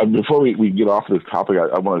 Before we get off this topic,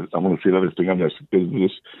 I want to say another thing on this, because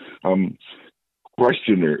this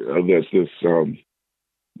questioner that this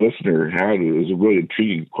listener had is a really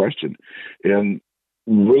intriguing question, and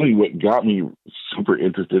really what got me super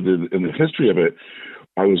interested in the history of it.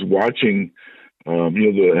 I was watching. They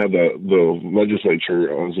had the legislature.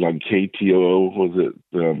 Was it on KTOO? Was it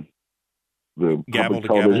the gavel to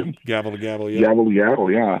television? Gavel to gavel, yeah. Gavel to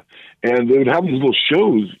gavel, yeah. And they would have these little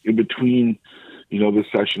shows in between, the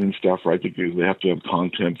session and stuff, right? Because they have to have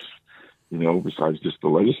content, besides just the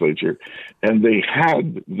legislature. And they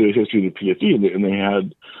had the history of the PFD, and they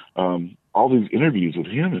had all these interviews with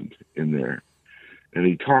Hammond in there. And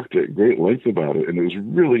he talked at great length about it, and it was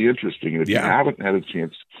really interesting. And if you haven't had a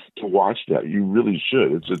chance to watch that, you really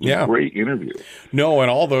should. It's a great interview. No, and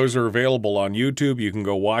all those are available on YouTube. You can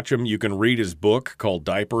go watch them. You can read his book called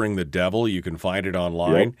Diapering the Devil. You can find it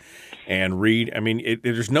online and read. I mean,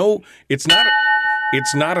 it's not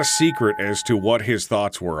a secret as to what his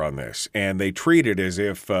thoughts were on this, and they treat it as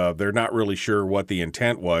if they're not really sure what the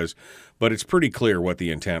intent was, but it's pretty clear what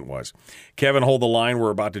the intent was. Kevin, hold the line.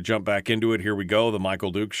 We're about to jump back into it. Here we go. The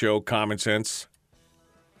Michael Dukes Show, Common Sense.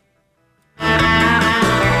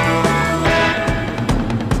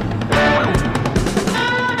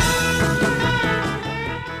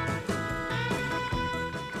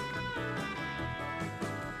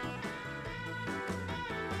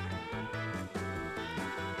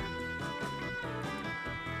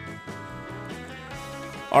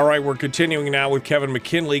 All right, we're continuing now with Kevin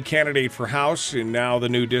McKinley, candidate for House, and now the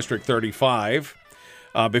new District 35.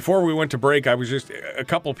 Before we went to break, a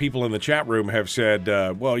couple people in the chat room have said,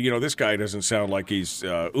 this guy doesn't sound like he's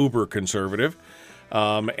uber conservative.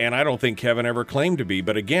 And I don't think Kevin ever claimed to be.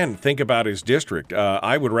 But again, think about his district.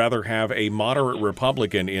 I would rather have a moderate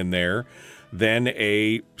Republican in there than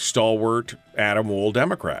a stalwart Adam Wool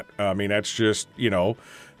Democrat. I mean, that's just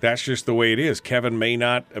the way it is. Kevin may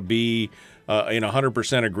not be in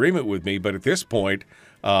 100% agreement with me, but at this point,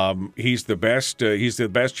 He's the best. He's the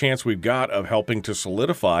best chance we've got of helping to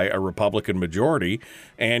solidify a Republican majority.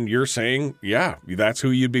 And you're saying, yeah, that's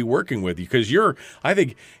who you'd be working with, because I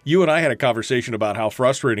think you and I had a conversation about how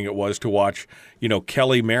frustrating it was to watch,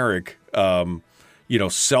 Kelly Merrick,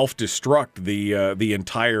 self-destruct the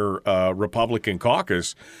entire Republican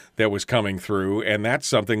caucus that was coming through, and that's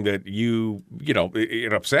something that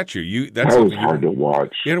it upsets you. That was hard to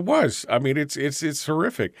watch. It was. I mean, it's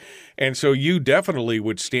horrific, and so you definitely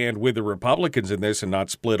would stand with the Republicans in this and not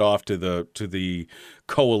split off to the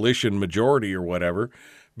coalition majority or whatever.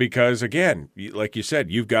 Because again, like you said,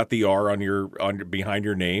 you've got the R on behind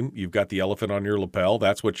your name. You've got the elephant on your lapel.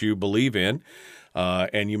 That's what you believe in.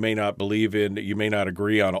 And you may not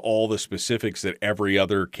agree on all the specifics that every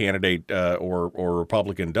other candidate or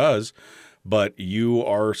Republican does, but you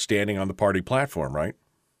are standing on the party platform, right?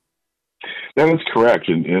 That is correct.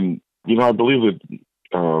 And I believe that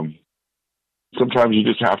sometimes you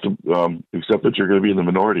just have to accept that you're going to be in the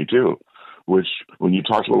minority too, which when you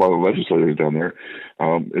talk to a lot of legislators down there,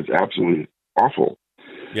 it's absolutely awful.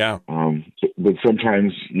 Yeah. But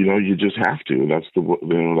sometimes, you just have to. That's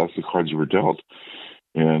the cards you were dealt.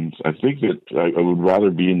 And I think that I would rather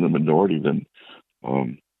be in the minority than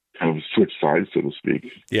kind of switch sides, so to speak.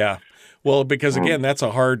 Yeah. Well, because again, that's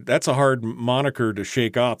a hard moniker to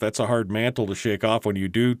shake off. That's a hard mantle to shake off when you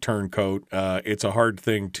do turn coat. It's a hard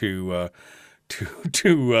thing to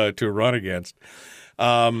run against.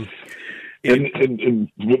 And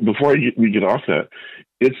before we get off that,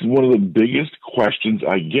 it's one of the biggest questions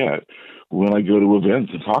I get when I go to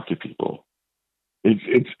events and talk to people.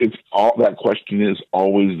 It's all that question is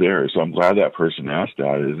always there. So I'm glad that person asked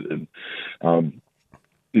that.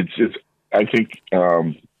 I think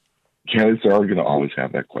candidates are going to always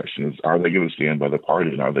have that question: are they going to stand by the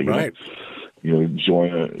party, and are they going to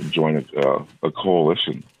join a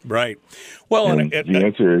coalition? Right. Well, and the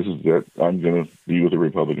answer is that I'm going to be with the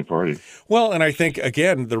Republican Party. Well, and I think,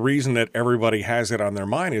 again, the reason that everybody has it on their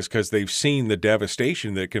mind is because they've seen the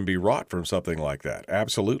devastation that can be wrought from something like that.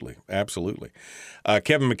 Absolutely. Absolutely.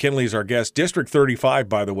 Kevin McKinley is our guest. District 35,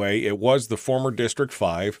 by the way, it was the former District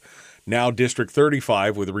 5. Now District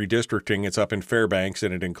 35 with redistricting. It's up in Fairbanks,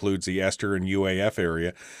 and it includes the Esther and UAF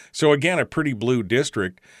area. So, again, a pretty blue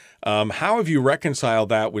district. How have you reconciled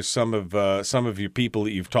that with some of your people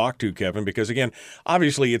that you've talked to, Kevin? Because again,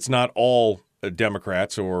 obviously, it's not all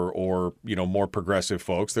Democrats or more progressive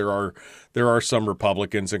folks. There are some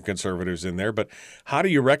Republicans and conservatives in there. But how do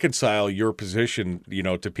you reconcile your position,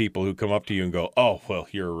 to people who come up to you and go, "Oh, well,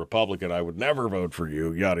 you're a Republican. I would never vote for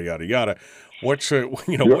you." Yada yada yada. What's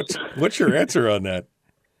your answer on that?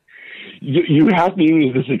 You have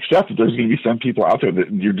to just accept that there's going to be some people out there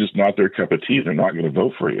that you're just not their cup of tea. They're not going to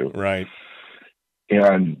vote for you. Right.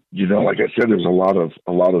 And, like I said, there's a lot of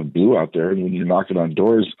blue out there. And when you're knocking on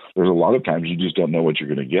doors, there's a lot of times you just don't know what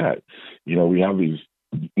you're going to get. We have these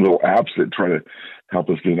little apps that try to help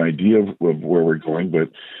us get an idea of where we're going. But,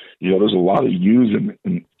 there's a lot of U's and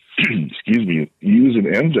U's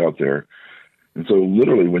and N's out there. And so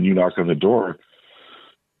literally when you knock on the door,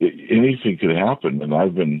 anything could happen. And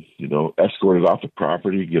I've been, escorted off the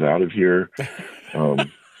property, get out of here.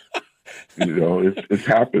 It's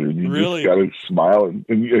happened. You really? Just got to smile and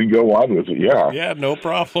go on with it. Yeah. Yeah, no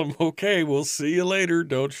problem. Okay, we'll see you later.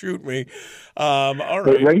 Don't shoot me. All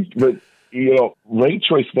right. But ranked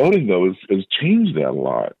choice voting, though, has changed that a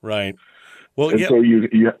lot. Right. Well, and so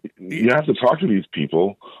you have to talk to these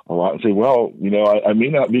people a lot and say, well, I may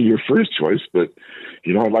not be your first choice, but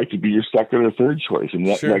I'd like to be your second or third choice. And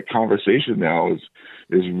that conversation now is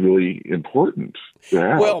really important to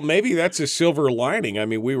have. Well, maybe that's a silver lining. I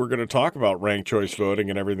mean, we were going to talk about ranked choice voting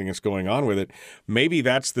and everything that's going on with it. Maybe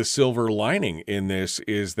that's the silver lining in this,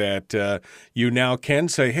 is that you now can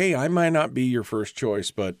say, hey, I might not be your first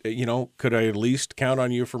choice, but, could I at least count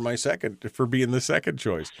on you for being the second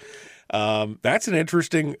choice? That's an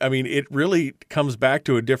interesting, it really comes back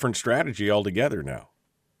to a different strategy altogether now.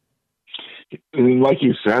 And like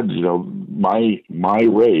you said, my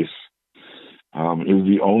race is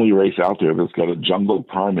the only race out there that's got a jungle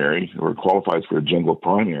primary or qualifies for a jungle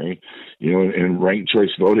primary, and ranked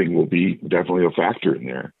choice voting will be definitely a factor in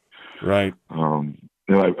there. Right. And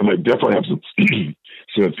I definitely have some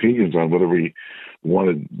opinions on whether we want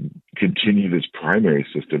to continue this primary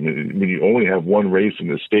system. When you only have one race in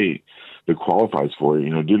the state that qualifies for it,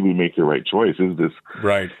 did we make the right choice? Is this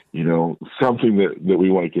right? Something that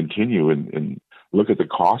we want to continue? And look at the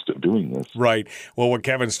cost of doing this. Right. Well, what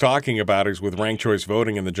Kevin's talking about is with ranked choice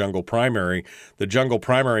voting in the jungle primary. The jungle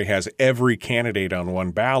primary has every candidate on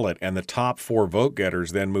one ballot, and the top 4 vote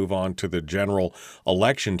getters then move on to the general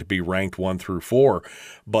election to be ranked 1 through 4.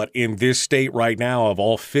 But in this state right now, of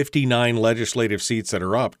all 59 legislative seats that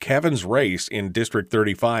are up, Kevin's race in District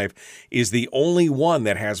 35 is the only one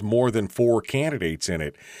that has more than 4 candidates in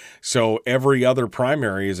it. So every other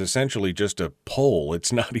primary is essentially just a poll.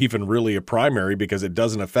 It's not even really a primary because it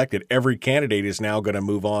doesn't affect it. Every candidate is now going to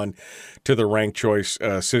move on to the ranked choice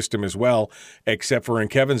system as well, except for in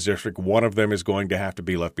Kevin's district, one of them is going to have to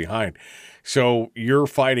be left behind. So you're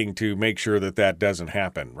fighting to make sure that that doesn't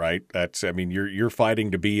happen, right? You're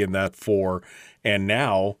fighting to be in that 4, and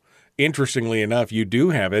now, interestingly enough, you do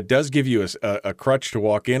have it does give you a crutch to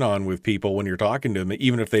walk in on with people when you're talking to them,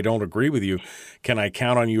 even if they don't agree with you. Can I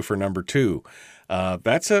count on you for number 2?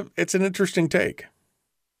 It's an interesting take.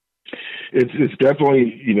 It's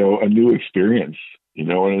definitely, a new experience,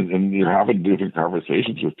 and you're having different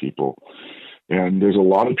conversations with people. And there's a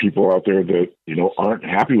lot of people out there that, aren't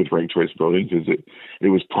happy with ranked choice voting because it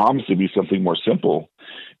was promised to be something more simple.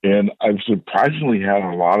 And I've surprisingly had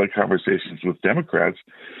a lot of conversations with Democrats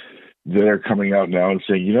that are coming out now and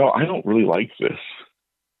saying, I don't really like this.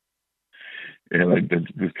 And I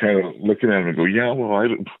just kind of looking at them and go, yeah, well,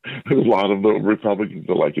 there's a lot of the Republicans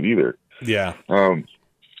that like it either. Yeah.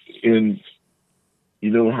 And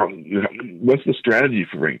what's the strategy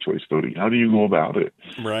for ranked choice voting? How do you go about it?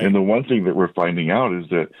 Right. And the one thing that we're finding out is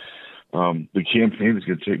that the campaign is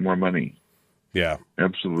going to take more money. Yeah.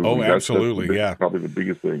 Absolutely. Oh, absolutely. That's probably the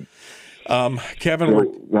biggest thing. Kevin,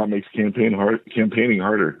 so that makes campaigning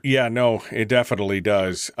harder. Yeah, no, it definitely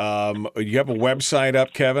does. You have a website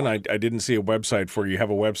up, Kevin? I didn't see a website for you. You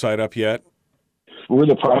have a website up yet? We're in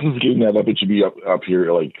the process of getting that up. It should be up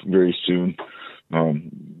here like very soon.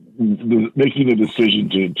 Making the decision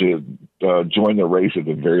to join the race at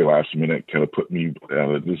the very last minute kind of put me at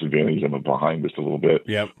a disadvantage. I'm behind just a little bit.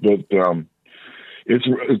 Yep. But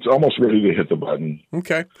it's almost ready to hit the button.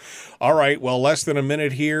 Okay. All right. Well, less than a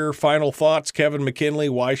minute here. Final thoughts, Kevin McKinley.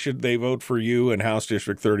 Why should they vote for you in House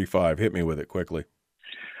District 35? Hit me with it quickly.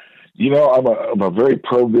 I'm a very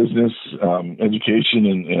pro-business, education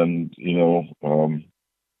and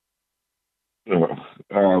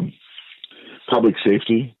public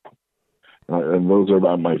safety. And those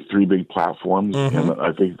are my 3 big platforms. Mm-hmm. And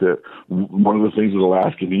I think that one of the things that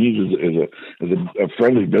Alaska needs is a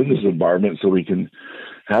friendly business environment so we can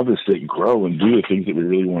have the state grow and do the things that we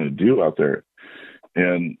really want to do out there.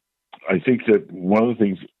 And I think that one of the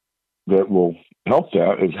things that will help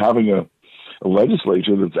that is having a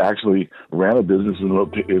legislature that's actually ran a business and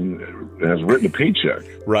has written a paycheck.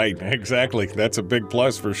 Right, exactly. That's a big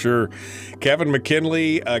plus for sure. Kevin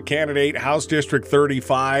McKinley, candidate, House District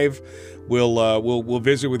 35. We'll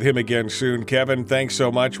visit with him again soon. Kevin, thanks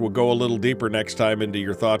so much. We'll go a little deeper next time into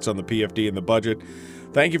your thoughts on the PFD and the budget.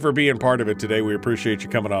 Thank you for being part of it today. We appreciate you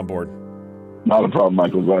coming on board. Not a problem,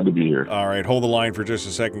 Michael. Glad to be here. All right. Hold the line for just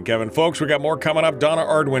a second, Kevin. Folks, we got more coming up. Donna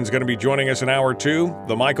Arduin's going to be joining us in hour 2.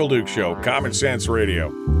 The Michael Duke Show, Common Sense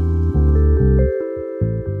Radio.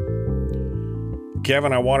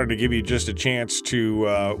 Kevin, I wanted to give you just a chance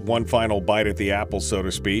to one final bite at the apple, so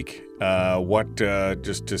to speak.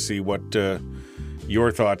 Just to see what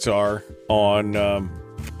your thoughts are on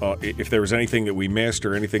if there was anything that we missed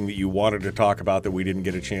or anything that you wanted to talk about that we didn't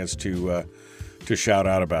get a chance to shout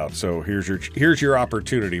out about. So here's your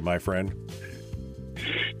opportunity, my friend.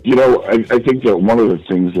 I think that one of the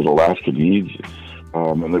things that Alaska needs,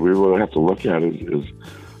 and that we really have to look at is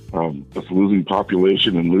us losing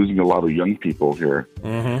population and losing a lot of young people here.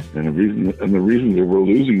 Mm-hmm. And the reason that we're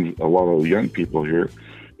losing a lot of young people here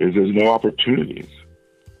is there's no opportunities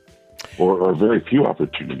or very few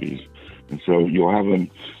opportunities. And so you'll have them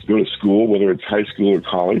go to school, whether it's high school or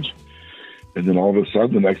college, and then all of a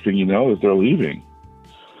sudden, the next thing you know is they're leaving.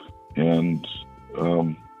 And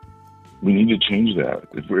we need to change that.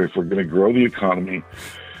 If we're going to grow the economy,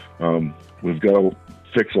 we've got to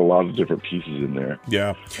fix a lot of different pieces in there.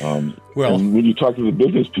 Yeah. And when you talk to the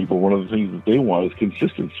business people, one of the things that they want is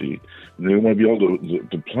consistency. And they want to be able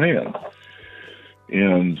to plan.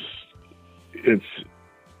 And it's,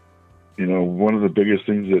 one of the biggest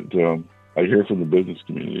things that I hear from the business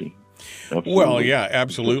community. Absolutely. Well, yeah,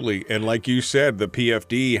 absolutely. And like you said, the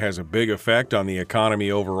PFD has a big effect on the economy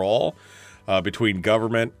overall. between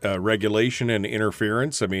government regulation and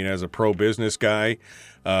interference. I mean, as a pro-business guy,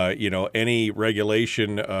 any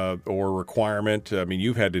regulation or requirement, I mean,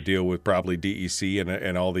 you've had to deal with probably DEC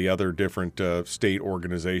and all the other different state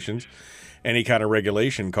organizations. Any kind of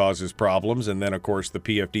regulation causes problems, and then, of course, the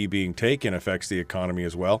PFD being taken affects the economy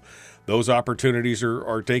as well. Those opportunities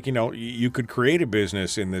are taken out. You could create a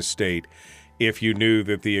business in this state if you knew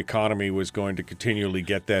that the economy was going to continually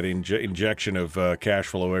get that injection of cash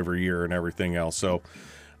flow every year and everything else. So,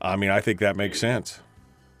 I mean, I think that makes sense.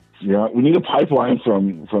 Yeah, we need a pipeline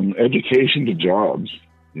from education to jobs.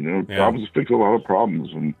 Jobs fix a lot of problems.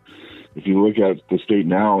 And if you look at the state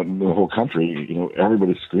now and the whole country,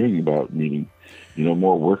 everybody's screaming about needing,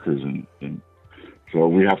 more workers. And so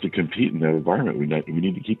we have to compete in that environment. We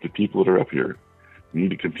need to keep the people that are up here. We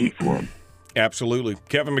need to compete for them. Absolutely.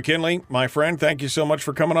 Kevin McKinley, my friend, thank you so much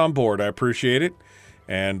for coming on board. I appreciate it.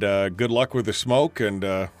 And good luck with the smoke. And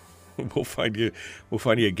we'll find you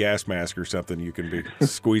a gas mask or something you can be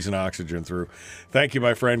squeezing oxygen through. Thank you,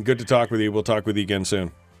 my friend. Good to talk with you. We'll talk with you again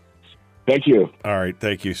soon. Thank you. All right.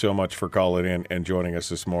 Thank you so much for calling in and joining us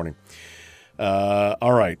this morning.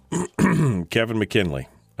 All right. Kevin McKinley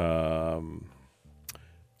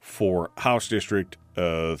for House District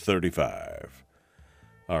 35.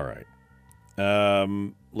 All right.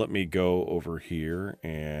 Let me go over here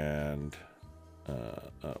and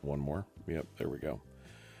one more. Yep, there we go.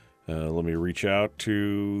 Let me reach out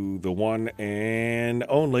to the one and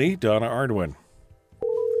only Donna Arduin.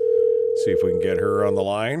 See if we can get her on the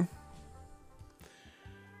line.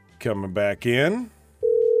 Coming back in.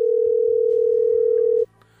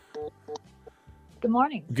 Good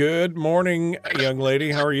morning. Good morning, young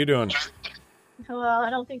lady. How are you doing? Well,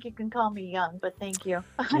 I don't think you can call me young, but thank you.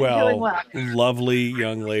 I'm well, doing well. Lovely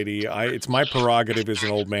young lady. It's my prerogative as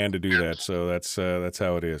an old man to do that, so that's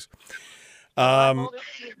how it is. I'm older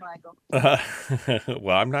than you, Michael.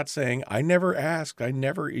 Well, I'm not saying. I never asked.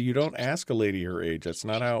 You don't ask a lady her age. That's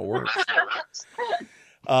not how it works.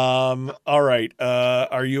 All right.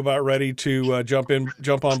 Are you about ready to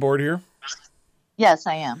jump on board here? Yes,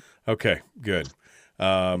 I am. Okay, good.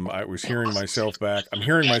 I was hearing myself back. I'm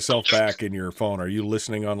hearing myself back in your phone. Are you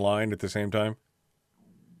listening online at the same time?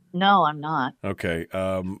 No, I'm not. Okay.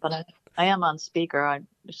 But I am on speaker.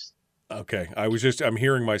 Okay. I'm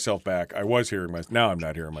hearing myself back. I was hearing now I'm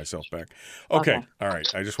not hearing myself back. Okay. All right.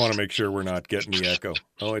 I just want to make sure we're not getting the echo.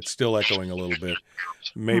 Oh, it's still echoing a little bit.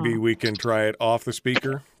 Maybe we can try it off the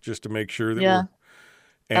speaker just to make sure that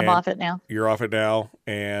I'm off it now. You're off it now.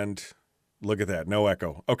 And look at that. No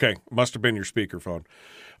echo. Okay. Must have been your speakerphone.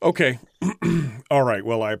 Okay. All right.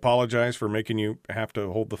 Well, I apologize for making you have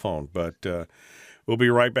to hold the phone, but we'll be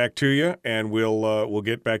right back to you, and we'll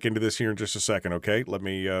get back into this here in just a second. Okay, let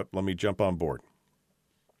me jump on board.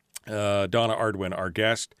 Donna Arduin, our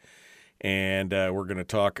guest, and we're going to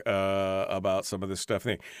talk about some of this stuff.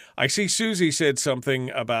 I see Susie said something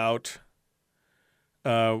about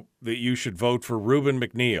that you should vote for Reuben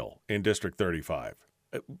McNeil in District 35.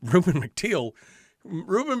 Reuben McNeil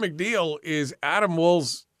is Adam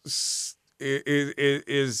Wool's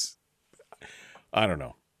is I don't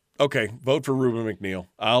know. Okay, vote for Reuben McNeil.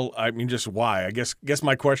 Just why? I guess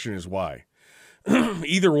my question is why.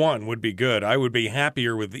 Either one would be good. I would be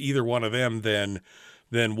happier with either one of them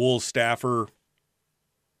than Wool's staffer.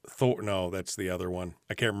 No, that's the other one.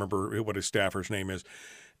 I can't remember what his staffer's name is.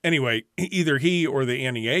 Anyway, either he or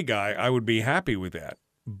the NEA guy, I would be happy with that.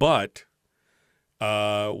 But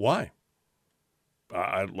why?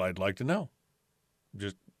 I'd like to know.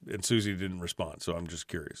 And Susie didn't respond, so I'm just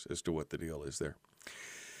curious as to what the deal is there.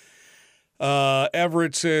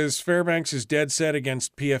 Everett says Fairbanks is dead set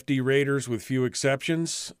against PFD raiders with few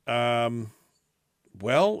exceptions.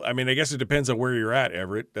 Well, I mean, I guess it depends on where you're at,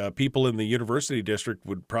 Everett. People in the university district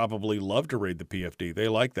would probably love to raid the PFD. They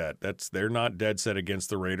like that. They're not dead set against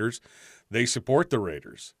the raiders. They support the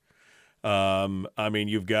raiders. I mean,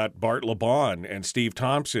 you've got Bart LeBon and Steve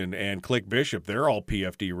Thompson and Click Bishop. They're all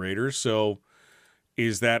PFD raiders. So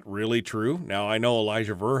is that really true? Now, I know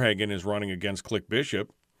Elijah Verhagen is running against Click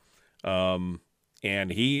Bishop. And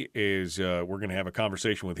he is, we're going to have a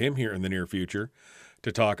conversation with him here in the near future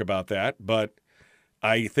to talk about that. But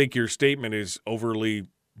I think your statement is overly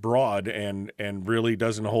broad and really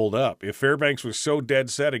doesn't hold up. If Fairbanks was so dead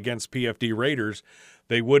set against PFD raiders,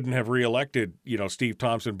 they wouldn't have reelected, Steve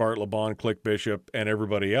Thompson, Bart LeBon, Click Bishop, and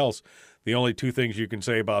everybody else. The only two things you can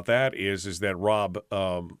say about that is that Rob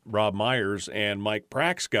Myers and Mike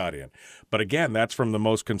Prax got in. But again, that's from the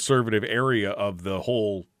most conservative area of the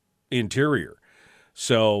whole interior.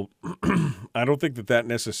 So I don't think that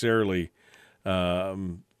necessarily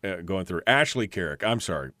going through. Ashley Carrick, I'm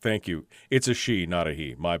sorry. Thank you. It's a she, not a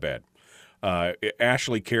he. My bad.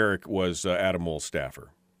 Ashley Carrick was Adam Wool's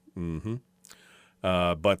staffer. Mm-hmm.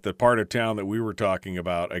 But the part of town that we were talking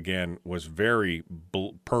about, again, was very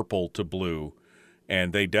purple to blue,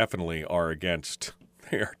 and they definitely are against.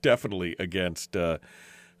 They are definitely against, or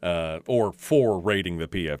for raiding the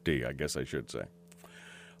PFD, I guess I should say.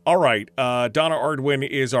 All right, Donna Arduin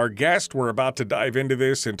is our guest. We're about to dive into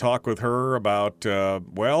this and talk with her about,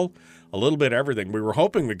 a little bit everything. We were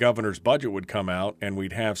hoping the governor's budget would come out and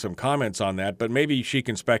we'd have some comments on that, but maybe she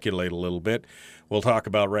can speculate a little bit. We'll talk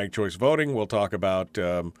about ranked choice voting. We'll talk about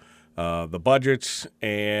the budgets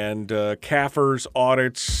and CAFRs,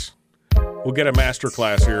 audits. We'll get a master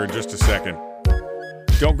class here in just a second.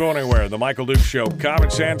 Don't go anywhere. The Michael Dukes Show. Common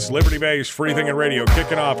sense, liberty-based, free thinking radio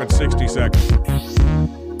kicking off in 60 seconds.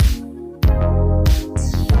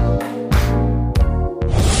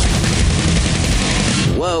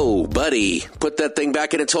 Whoa, buddy. Put that thing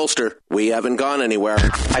back in its holster. We haven't gone anywhere.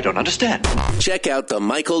 I don't understand. Check out the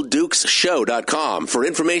MichaelDukesShow.com for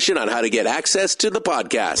information on how to get access to the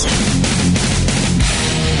podcast.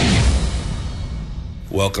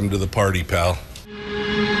 Welcome to the party, pal.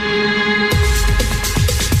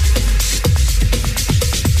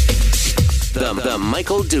 The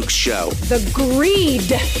Michael Dukes Show. The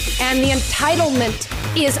greed and the entitlement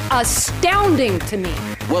is astounding to me.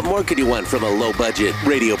 What more could you want from a low-budget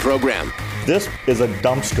radio program? This is a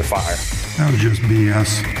dumpster fire. That was just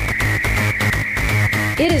BS.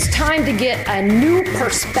 It is time to get a new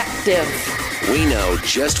perspective. We know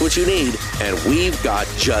just what you need, and we've got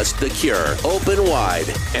just the cure. Open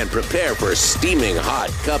wide and prepare for a steaming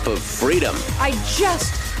hot cup of freedom. I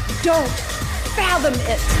just don't fathom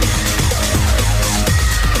it.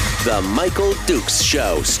 The Michael Dukes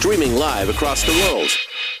Show, streaming live across the world.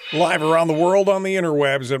 Live around the world on the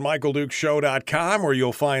interwebs at michaeldukeshow.com, where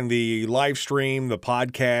you'll find the live stream, the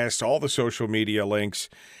podcast, all the social media links,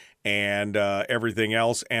 and everything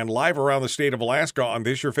else. And live around the state of Alaska on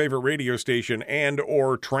this your favorite radio station and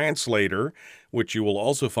or translator, which you will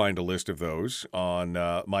also find a list of those on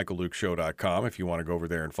michaeldukeshow.com if you want to go over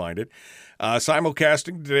there and find it.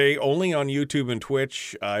 Simulcasting today only on YouTube and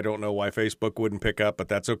Twitch. I don't know why Facebook wouldn't pick up, but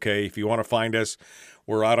that's okay. If you want to find us,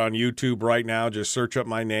 we're out on YouTube right now. Just search up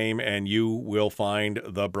my name and you will find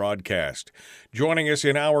the broadcast. Joining us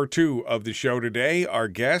in hour 2 of the show today, our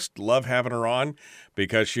guest. Love having her on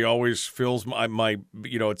because she always fills my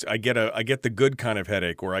I get the good kind of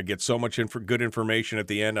headache where I get so much good information at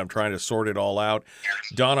the end. I'm trying to sort it all out.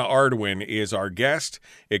 Donna Arduin is our guest,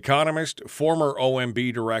 economist, former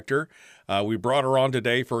OMB director. We brought her on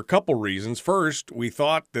today for a couple reasons. First, we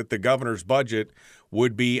thought that the governor's budget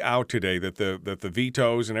would be out today, that the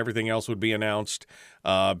vetoes and everything else would be announced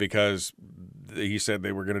because he said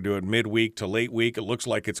they were going to do it midweek to late week. It looks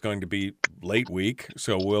like it's going to be late week,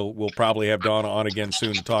 so we'll probably have Donna on again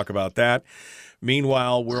soon to talk about that.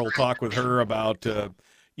 Meanwhile, we'll talk with her about the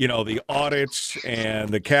audits and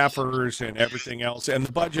the CAFRs and everything else, and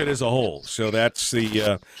the budget as a whole. So that's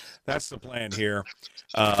the plan here.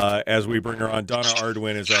 As we bring her on, Donna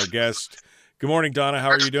Arduin is our guest. Good morning, Donna. How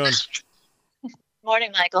are you doing?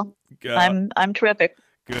 Morning, Michael. I'm terrific.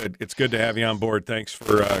 Good. It's good to have you on board. Thanks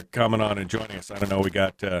for coming on and joining us. I don't know. We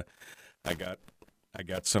got I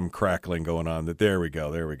got some crackling going on. There we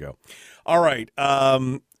go. All right.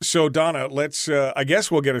 So Donna, let's. I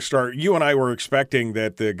guess we'll get a start. You and I were expecting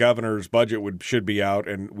that the governor's budget should be out,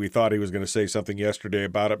 and we thought he was going to say something yesterday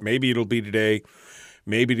about it. Maybe it'll be today.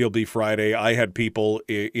 Maybe it'll be Friday. I had people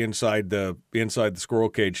inside the squirrel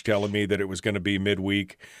cage telling me that it was going to be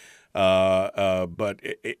midweek. But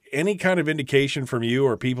any kind of indication from you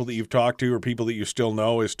or people that you've talked to or people that you still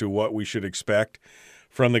know as to what we should expect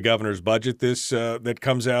from the governor's budget that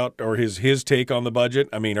comes out, or his take on the budget?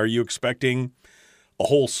 I mean, are you expecting a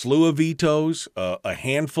whole slew of vetoes, a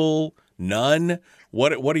handful, none?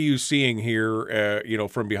 What are you seeing here,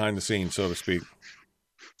 from behind the scenes, so to speak?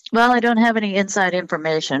 Well, I don't have any inside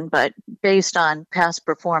information, but based on past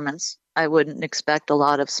performance, I wouldn't expect a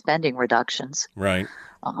lot of spending reductions. Right.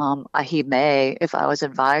 He may, if I was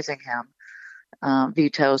advising him,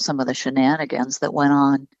 veto some of the shenanigans that went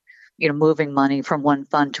on, moving money from one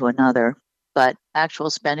fund to another. But actual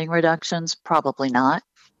spending reductions, probably not.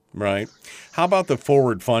 Right. How about the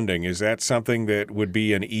forward funding? Is that something that would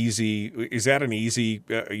be an easy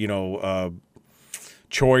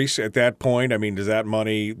choice at that point? I mean, does that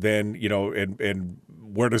money then, and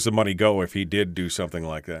where does the money go if he did do something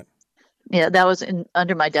like that? Yeah, that was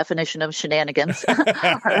under my definition of shenanigans,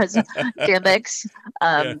 gimmicks.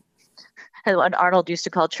 What Arnold used to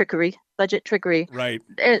call trickery, budget trickery. Right.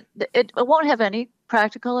 It won't have any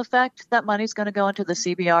practical effect. That money's going to go into the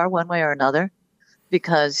CBR one way or another,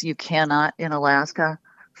 because you cannot in Alaska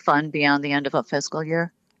fund beyond the end of a fiscal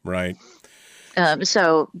year. Right. But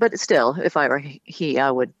still, if I were he,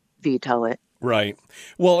 I would veto it. Right.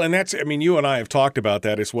 Well, and that's, I mean, you and I have talked about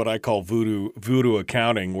that. It's what I call voodoo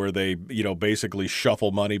accounting, where they, basically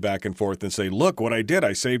shuffle money back and forth and say, look what I did.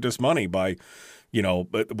 I saved us money by,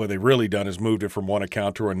 but what they've really done is moved it from one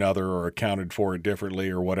account to another or accounted for it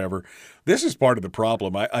differently or whatever. This is part of the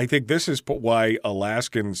problem. I think this is why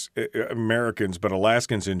Americans, but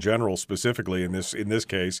Alaskans in general specifically in this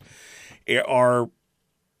case, are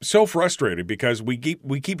so frustrated, because we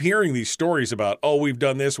keep hearing these stories about, oh, we've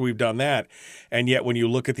done this, we've done that. And yet when you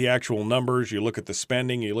look at the actual numbers, you look at the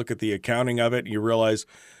spending, you look at the accounting of it, and you realize,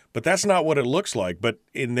 but that's not what it looks like. But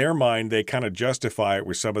in their mind, they kind of justify it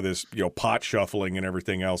with some of this, pot shuffling and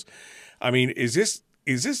everything else. I mean, is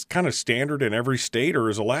this kind of standard in every state, or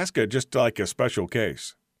is Alaska just like a special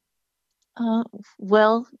case?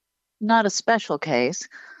 Well, not a special case.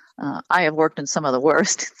 I have worked in some of the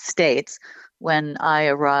worst states. When I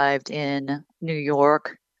arrived in New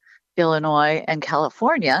York, Illinois, and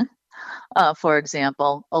California, for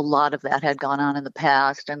example, a lot of that had gone on in the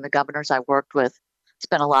past, and the governors I worked with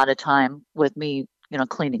spent a lot of time with me,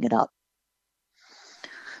 cleaning it up.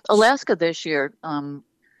 Alaska this year,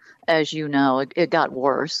 as you know, it got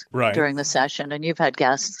worse during the session, and you've had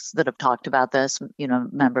guests that have talked about this,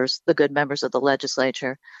 the good members of the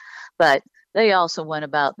legislature, but they also went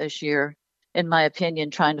about this year, in my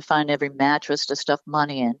opinion, trying to find every mattress to stuff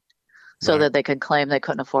money in so that they could claim they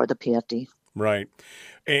couldn't afford the PFD. Right.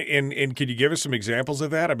 And can you give us some examples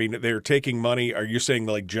of that? I mean, they're taking money. Are you saying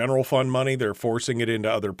like general fund money? They're forcing it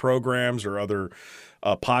into other programs or other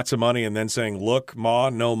pots of money and then saying, look, Ma,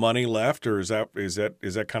 no money left? Or is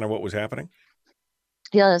that kind of what was happening?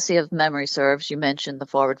 Yeah, let's see if memory serves. You mentioned the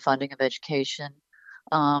forward funding of education.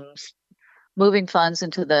 Moving funds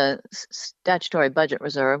into the statutory budget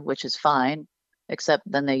reserve, which is fine, except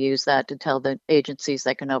then they use that to tell the agencies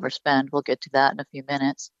they can overspend. We'll get to that in a few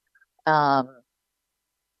minutes. I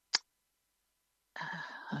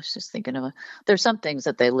was just thinking of there's some things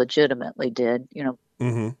that they legitimately did,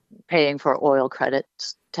 paying for oil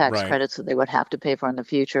credits, tax credits that they would have to pay for in the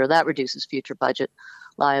future. That reduces future budget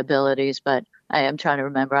liabilities. But I am trying to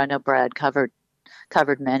remember. I know Brad covered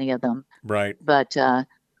many of them. Right. But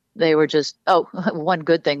they were just, one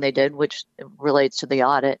good thing they did, which relates to the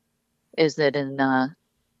audit, is that in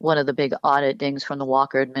one of the big audit dings from the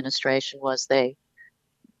Walker administration was they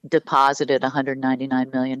deposited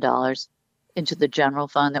 $199 million into the general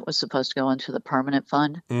fund that was supposed to go into the permanent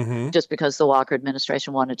fund, just because the Walker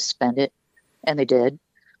administration wanted to spend it, and they did.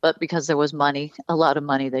 But because there was a lot of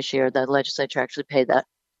money this year, the legislature actually paid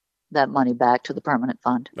that money back to the permanent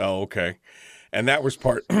fund. Oh, okay. And that was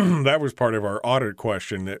part of our audit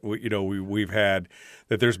question that we've had,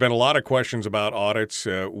 that there's been a lot of questions about audits.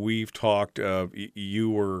 We've talked. You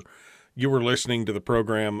were listening to the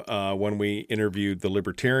program when we interviewed the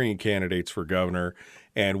Libertarian candidates for governor,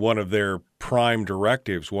 and one of their prime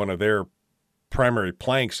directives, one of their primary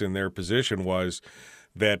planks in their position was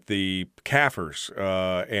that the CAFRs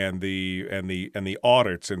and the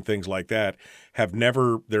audits and things like that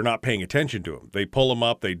they're not paying attention to them. They pull them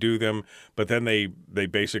up, they do them, but then they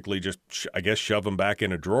basically just, I guess, shove them back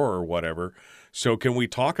in a drawer or whatever. So can we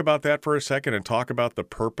talk about that for a second and talk about the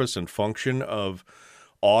purpose and function of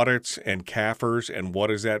audits and CAFRs, and what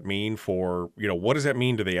does that mean what does that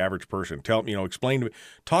mean to the average person? Explain to me,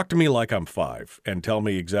 talk to me like I'm 5 and tell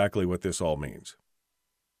me exactly what this all means.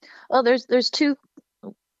 Well, there's two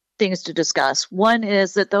things to discuss. One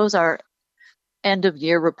is that those are end of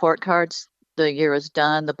year report cards. The year is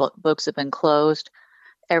done. The books have been closed.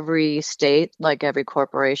 Every state, like every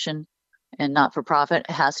corporation and not-for-profit,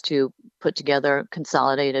 has to put together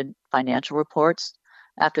consolidated financial reports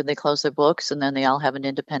after they close their books, and then they all have an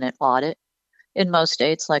independent audit. In most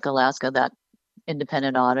states, like Alaska, that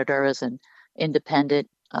independent auditor is an independent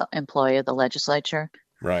employee of the legislature.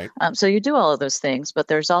 Right. So you do all of those things, but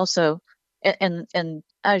there's also, and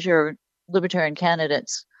as your Libertarian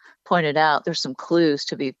candidates pointed out, there's some clues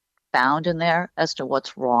to be found in there as to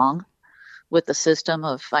what's wrong with the system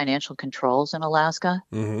of financial controls in Alaska.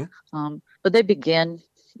 But they begin,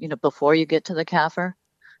 before you get to the CAFR,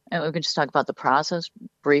 and we can just talk about the process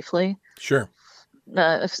briefly. Sure.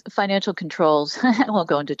 Financial controls, I won't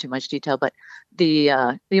go into too much detail, but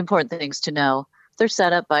the important things to know, they're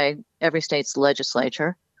set up by every state's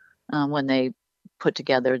legislature when they put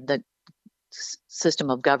together the system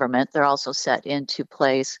of government. They're also set into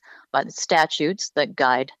place by the statutes that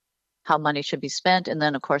guide how money should be spent, and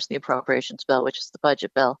then, of course, the appropriations bill, which is the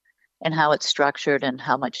budget bill, and how it's structured and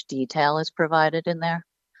how much detail is provided in there.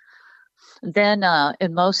 Then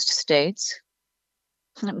in most states,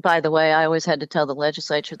 By the way, I always had to tell the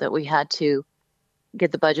legislature that we had to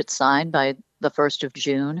get the budget signed by the 1st of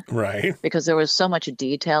June. Right. Because there was so much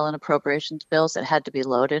detail in appropriations bills that had to be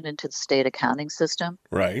loaded into the state accounting system.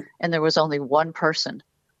 Right. And there was only one person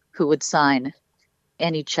who would sign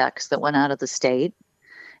any checks that went out of the state.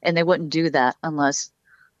 And they wouldn't do that unless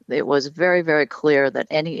it was very, very clear that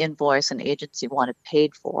any invoice an agency wanted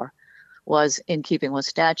paid for was in keeping with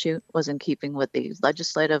statute, was in keeping with the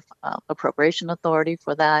legislative appropriation authority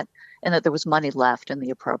for that, and that there was money left in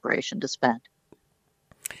the appropriation to spend.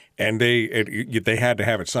 And they had to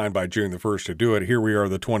have it signed by June the 1st to do it. Here we are,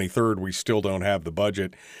 the 23rd. We still don't have the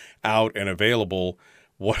budget out and available.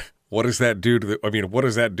 What does that do to the? I mean, what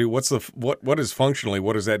does that do? What is functionally?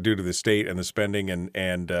 What does that do to the state and the spending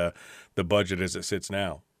and the budget as it sits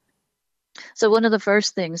now? So one of the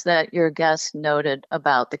first things that your guest noted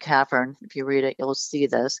about the CAFR, and if you read it, you'll see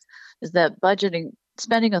this, is that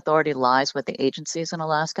spending authority lies with the agencies in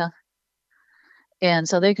Alaska. And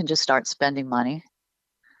so they can just start spending money.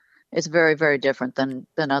 It's very, very different than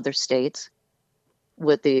other states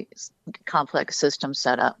with the complex system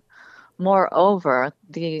set up. Moreover,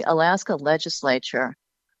 the Alaska legislature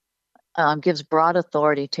gives broad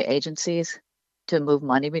authority to agencies to move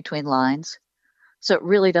money between lines. So it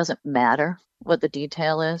really doesn't matter what the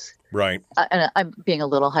detail is. Right. And I'm being a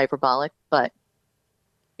little hyperbolic, but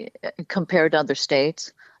compared to other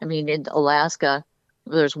states, I mean, in Alaska,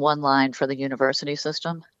 there's one line for the university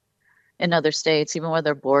system. In other states, even with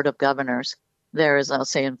their board of governors, there is, I'll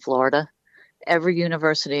say in Florida, every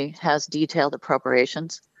university has detailed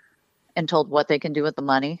appropriations and told what they can do with the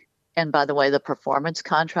money. And by the way, the performance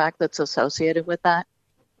contract that's associated with that,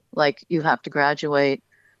 like you have to graduate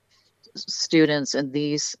students in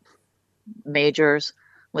these majors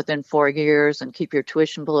within 4 years and keep your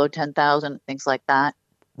tuition below 10,000, things like that.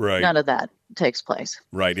 Right. None of that takes place.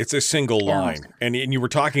 Right. It's a single line. And you were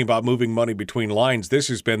talking about moving money between lines. This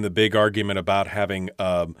has been the big argument about having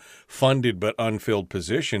funded but unfilled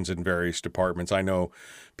positions in various departments. I know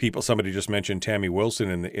somebody just mentioned Tammy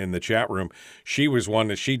Wilson in the chat room. She was one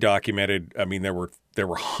that she documented. I mean, there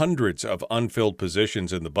were hundreds of unfilled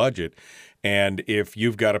positions in the budget. And if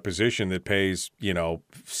you've got a position that pays,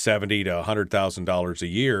 $70,000 to $100,000 a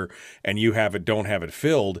year and you don't have it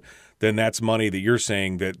filled, then that's money that you're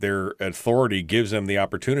saying that their authority gives them the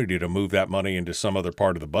opportunity to move that money into some other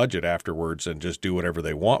part of the budget afterwards and just do whatever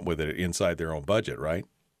they want with it inside their own budget, right?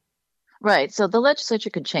 Right. So the legislature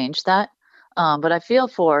could change that. But I feel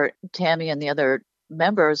for Tammy and the other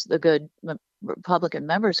members, the good Republican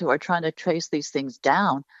members who are trying to trace these things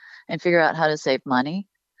down and figure out how to save money,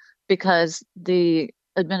 because the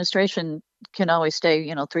administration can always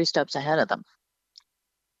stay, 3 steps ahead of them.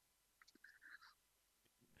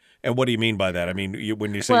 And what do you mean by that? I mean,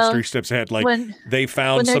 when you say 3 steps ahead, like they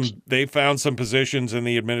found some positions and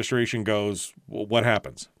the administration goes, well, what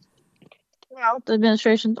happens? Well, the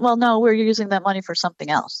administration, no, we're using that money for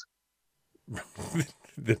something else.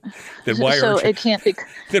 Then why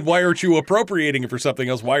then why aren't you appropriating it for something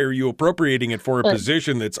else? Why are you appropriating it for a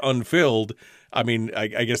position that's unfilled? I mean, I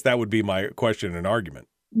guess that would be my question and argument.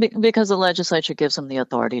 Because the legislature gives them the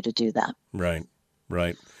authority to do that. Right.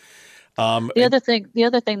 The other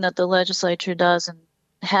thing that the legislature does and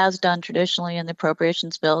has done traditionally in the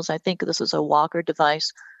appropriations bills, I think this is a Walker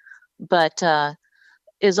device, but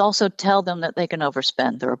is also tell them that they can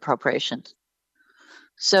overspend their appropriations.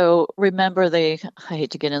 So remember I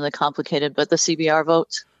hate to get into the complicated, but the CBR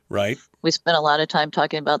votes. Right. We spent a lot of time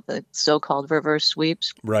talking about the so-called reverse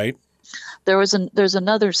sweeps. Right. There's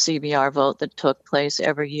another CBR vote that took place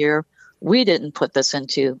every year. We didn't put this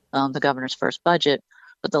into the governor's first budget,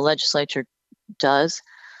 but the legislature does,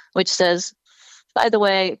 which says, by the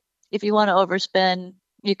way, if you want to overspend,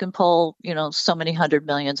 you can pull, so many $100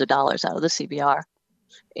 million out of the CBR.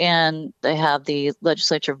 And they have the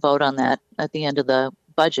legislature vote on that at the end of the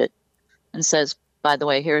budget and says, by the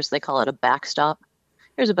way, they call it a backstop.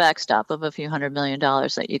 Here's a backstop of a few $100 million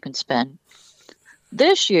that you can spend.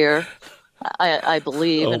 This year, I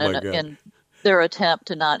believe in their attempt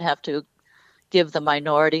to not have to give the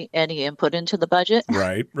minority any input into the budget.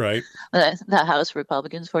 Right. The House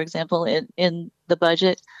Republicans, for example, in the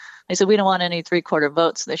budget, they said, we don't want any 3/4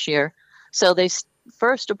 votes this year. So they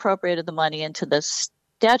first appropriated the money into the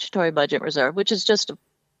statutory budget reserve, which is just a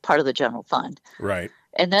part of the general fund. Right.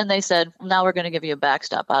 And then they said, now we're going to give you a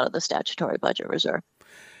backstop out of the statutory budget reserve.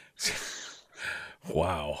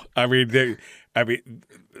 Wow. I mean, the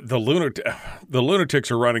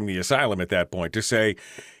lunatics are running the asylum at that point to say,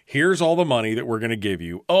 here's all the money that we're going to give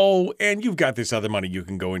you. Oh, and you've got this other money you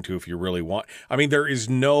can go into if you really want. I mean, there is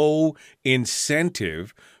no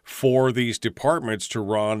incentive for these departments to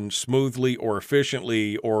run smoothly or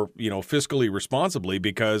efficiently or, fiscally responsibly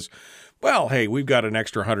because, well, hey, we've got an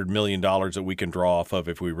extra $100 million that we can draw off of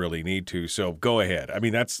if we really need to. So go ahead. I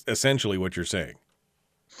mean, that's essentially what you're saying.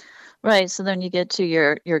 Right. So then you get to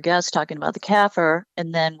your guest talking about the CAFR,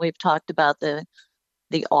 and then we've talked about the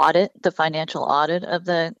audit, the financial audit of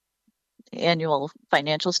the annual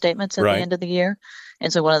financial statements at the end of the year.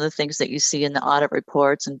 And so one of the things that you see in the audit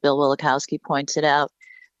reports, and Bill Wilikowski points it out,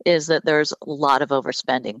 is that there's a lot of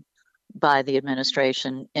overspending by the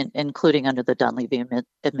administration, including under the Dunleavy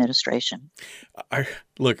administration.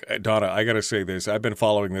 Look, Donna, I got to say this. I've been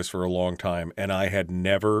following this for a long time, and I had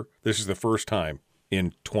never – this is the first time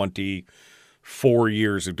in 24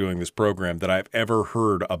 years of doing this program that I've ever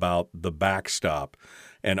heard about the backstop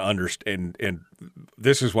and understand. And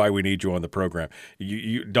this is why we need you on the program.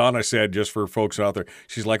 Donna said, just for folks out there,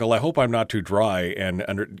 she's like, well, I hope I'm not too dry.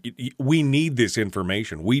 And we need this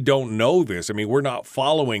information. We don't know this. I mean, we're not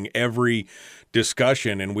following every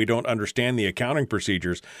discussion and we don't understand the accounting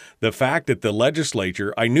procedures. The fact that the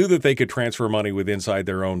legislature, I knew that they could transfer money with inside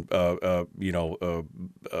their own,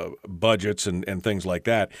 budgets and things like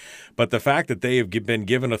that. But the fact that they have been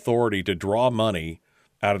given authority to draw money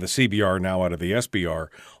out of the CBR, now out of the SBR,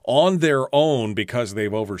 on their own because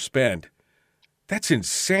they've overspent, that's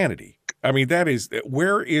insanity. I mean,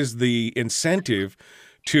 where is the incentive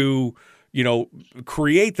to,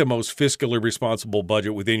 create the most fiscally responsible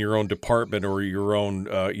budget within your own department or your own,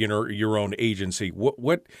 your own agency?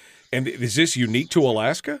 What, and is this unique to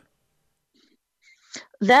Alaska?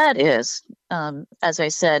 That is, as I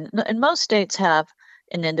said, and most states have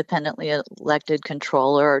an independently elected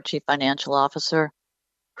controller or chief financial officer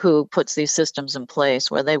who puts these systems in place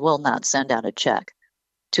where they will not send out a check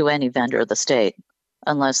to any vendor of the state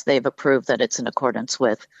unless they've approved that it's in accordance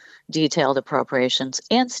with detailed appropriations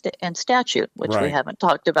and statute, which we haven't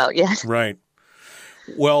talked about yet. Right.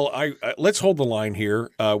 Well, let's hold the line here.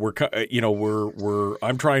 I'm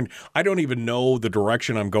trying. I don't even know the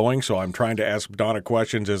direction I'm going, so I'm trying to ask Donna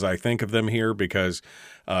questions as I think of them here because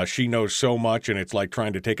she knows so much, and it's like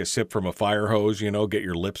trying to take a sip from a fire hose. Get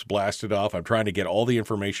your lips blasted off. I'm trying to get all the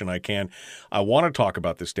information I can. I want to talk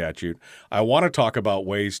about the statute. I want to talk about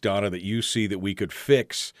ways, Donna, that you see that we could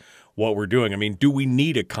fix what we're doing. I mean, do we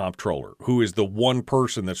need a comptroller who is the one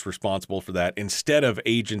person that's responsible for that instead of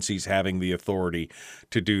agencies having the authority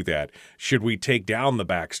to do that? Should we take down the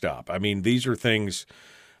backstop? I mean, these are things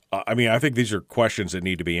I think these are questions that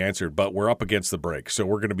need to be answered, but we're up against the break. So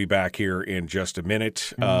we're going to be back here in just a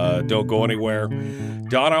minute. Don't go anywhere.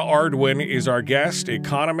 Donna Arduin is our guest,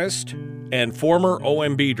 economist and former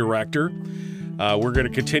OMB director. We're going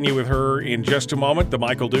to continue with her in just a moment. The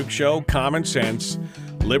Michael Duke Show, common sense,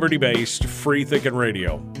 liberty-based, free-thinking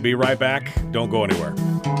radio. Be right back. Don't go anywhere.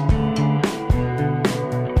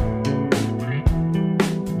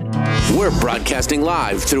 We're broadcasting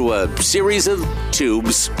live through a series of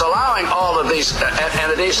tubes. Allowing all of these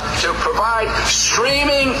entities to provide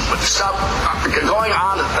streaming stuff going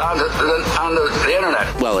on the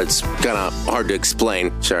internet. Well, it's kind of hard to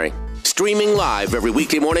explain. Sorry. Streaming live every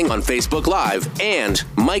weekday morning on Facebook Live and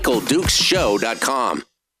MichaelDukesShow.com.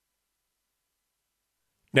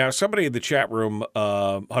 Now, somebody in the chat room,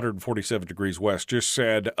 147 degrees west, just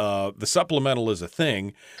said the supplemental is a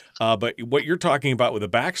thing, but what you're talking about with the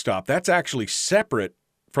backstop, that's actually separate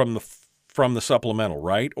from the supplemental,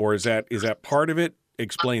 right? Or is that part of it?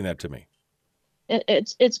 Explain that to me.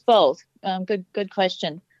 It's both. Good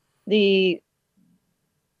question. The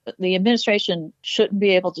administration shouldn't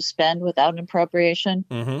be able to spend without an appropriation.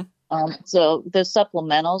 Mm-hmm. So the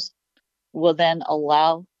supplementals will then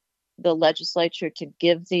allow the legislature to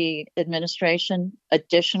give the administration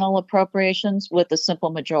additional appropriations with a simple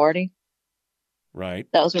majority. Right.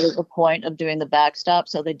 That was really the point of doing the backstop,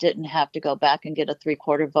 so they didn't have to go back and get a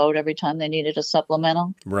 3/4 vote every time they needed a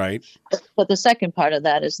supplemental. Right. But the second part of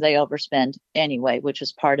that is they overspend anyway, which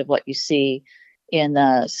is part of what you see in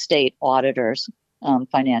the state auditors'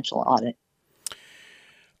 financial audit.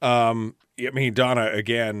 I mean, Donna,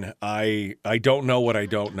 again, I don't know what I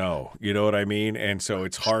don't know. You know what I mean? And so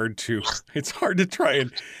it's hard to try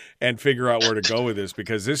and figure out where to go with this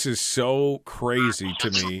because this is so crazy to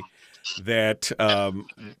me that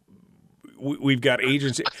we've got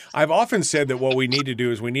agency. I've often said that what we need to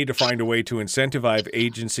do is we need to find a way to incentivize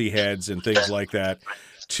agency heads and things like that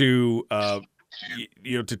to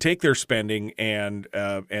to take their spending and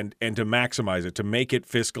to maximize it, to make it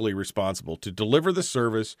fiscally responsible, to deliver the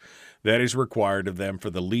service that is required of them for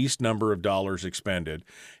the least number of dollars expended.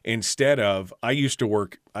 Instead of, I used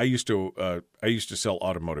to sell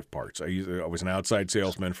automotive parts. I was an outside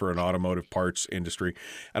salesman for an automotive parts industry,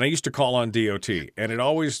 and I used to call on DOT, and it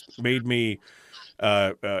always made me,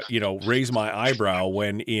 raise my eyebrow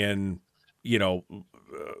when in,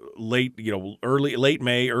 late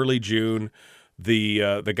May, early June,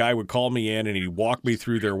 the guy would call me in and he'd walk me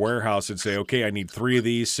through their warehouse and say, okay, I need 3 of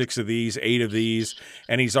these, 6 of these, 8 of these.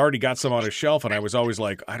 And he's already got some on his shelf. And I was always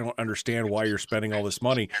like, I don't understand why you're spending all this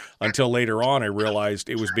money. Until later on, I realized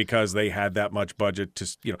it was because they had that much budget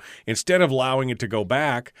to, instead of allowing it to go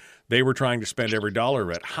back, they were trying to spend every dollar of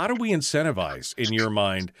it. How do we incentivize, in your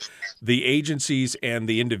mind, the agencies and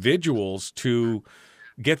the individuals to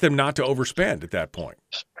get them not to overspend at that point?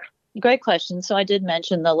 Great question. So I did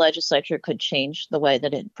mention the legislature could change the way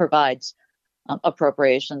that it provides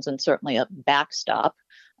appropriations and certainly a backstop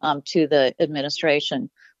to the administration.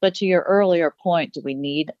 But to your earlier point, do we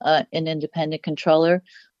need an independent controller?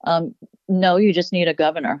 No, you just need a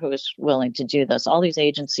governor who is willing to do this. All these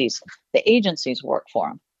agencies, the agencies work for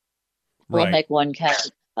them. We'll make one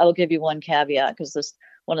caveat. I will give you one caveat because this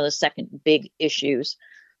one of the second big issues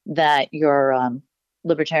that your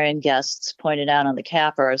libertarian guests pointed out on the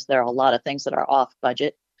CAFR is there are a lot of things that are off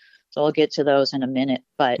budget. So I'll get to those in a minute.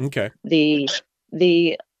 But okay.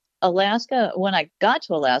 The Alaska, when I got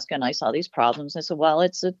to Alaska and I saw these problems, I said, well,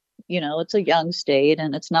 it's a young state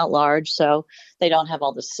and it's not large, so they don't have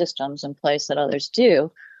all the systems in place that others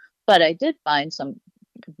do. But I did find some,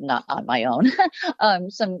 not on my own,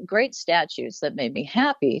 some great statutes that made me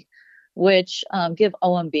happy, which give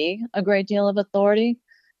OMB a great deal of authority.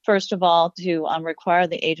 First of all, to require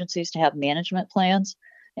the agencies to have management plans,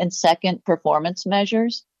 and second, performance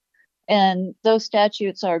measures. And those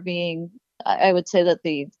statutes are I would say that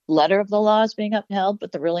the letter of the law is being upheld,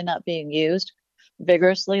 but they're really not being used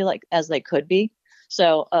vigorously as they could be.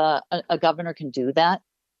 So a governor can do that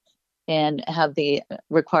and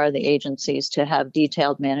require the agencies to have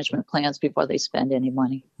detailed management plans before they spend any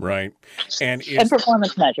money. Right. And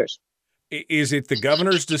performance measures. Is it the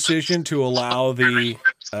governor's decision to allow the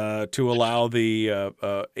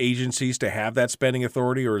agencies to have that spending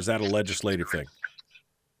authority, or is that a legislative thing?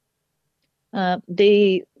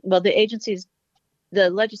 The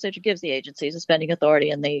legislature gives the agencies a spending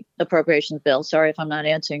authority in the appropriations bill. Sorry if I'm not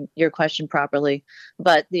answering your question properly,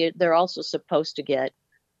 but they're also supposed to get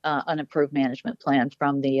an approved management plan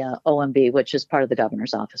from the OMB, which is part of the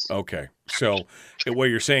governor's office. Okay. So what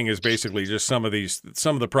you're saying is basically just some of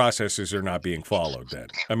the processes are not being followed then.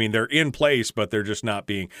 I mean, they're in place, but they're just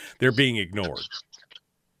they're being ignored.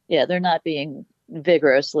 Yeah, they're not being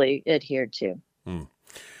vigorously adhered to.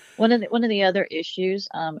 One of the other issues,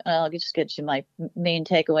 I'll just get to my main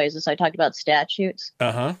takeaways, is I talked about statutes.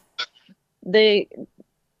 The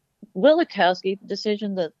Wielechowski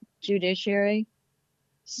decision, the judiciary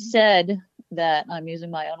said that, I'm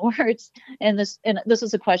using my own words, and this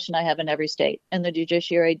is a question I have in every state, and the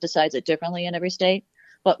judiciary decides it differently in every state,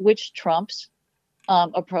 but which trumps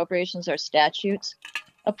appropriations or statutes?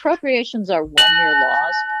 Appropriations are one-year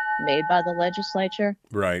laws made by the legislature.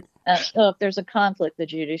 Right. So if there's a conflict, the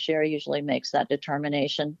judiciary usually makes that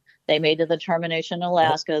determination. They made the determination in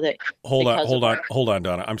Alaska that. Hold on,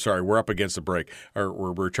 Donna. I'm sorry. We're up against the break, or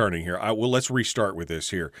we're returning here. Let's restart with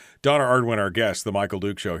this here. Donna Arduin, our guest, The Michael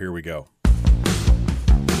Duke Show. Here we go.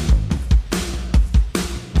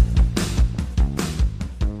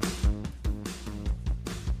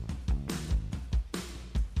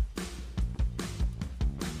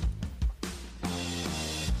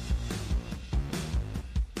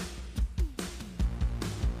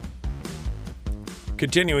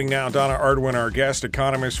 Continuing now, Donna Arduin, our guest,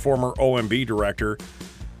 economist, former OMB director.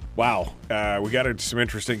 Wow, we got into some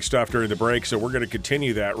interesting stuff during the break, so we're going to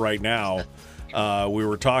continue that right now. We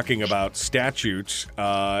were talking about statutes,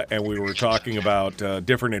 and we were talking about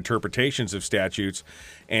different interpretations of statutes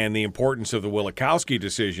and the importance of the Wielechowski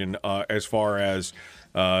decision as far as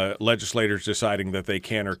legislators deciding that they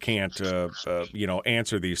can or can't,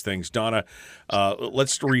 answer these things. Donna,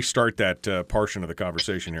 let's restart that portion of the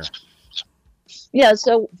conversation here. Yeah,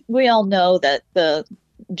 so we all know that the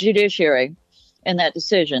judiciary in that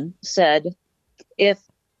decision said if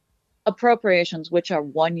appropriations, which are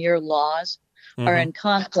one-year laws, are in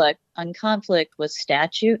conflict with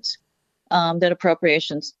statutes, that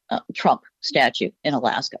appropriations trump statute in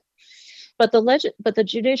Alaska. But the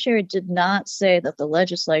judiciary did not say that the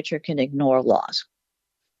legislature can ignore laws.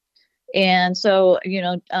 And so,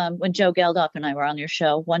 when Joe Geldof and I were on your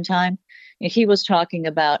show one time, he was talking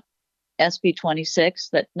about SB 26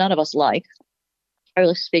 that none of us like,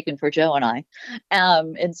 or speaking for Joe and I,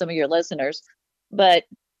 and some of your listeners, but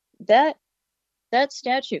that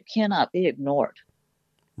statute cannot be ignored.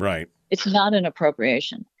 Right. It's not an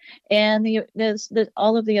appropriation. And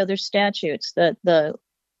all of the other statutes that the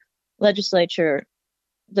legislature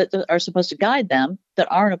that are supposed to guide them that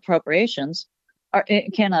aren't appropriations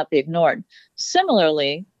it cannot be ignored.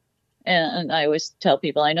 Similarly, and I always tell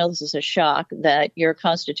people, I know this is a shock, that your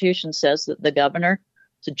Constitution says that the governor's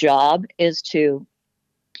job is to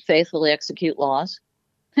faithfully execute laws,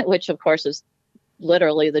 which of course is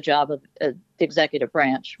literally the job of the executive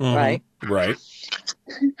branch, right? Right.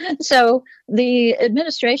 So the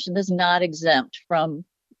administration is not exempt from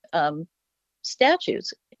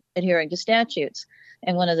statutes, adhering to statutes.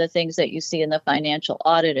 And one of the things that you see in the financial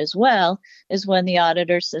audit as well is when the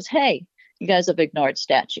auditor says, hey, you guys have ignored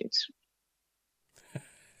statutes.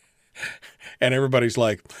 And everybody's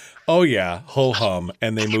like, oh, yeah, ho-hum,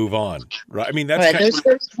 and they move on. Right. I mean, that's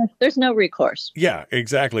right. There's no recourse. Yeah,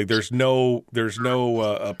 exactly. There's no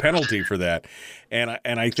penalty for that. And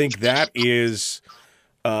I think that is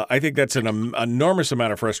I think that's an enormous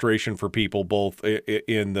amount of frustration for people, both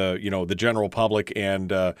in the general public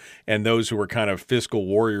and those who are kind of fiscal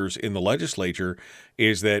warriors in the legislature.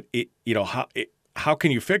 Is that how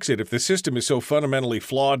can you fix it if the system is so fundamentally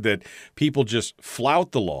flawed that people just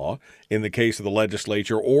flout the law in the case of the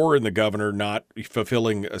legislature or in the governor not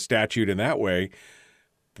fulfilling a statute in that way?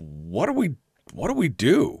 What do we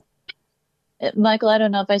do? Michael, I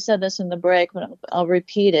don't know if I said this in the break, but I'll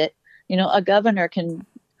repeat it. A governor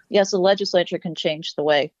the legislature can change the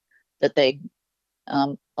way that they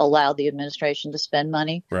allow the administration to spend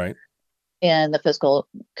money. Right. And the fiscal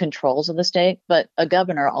controls of the state, but a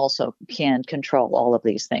governor also can control all of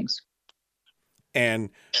these things. And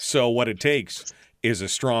so what it takes is a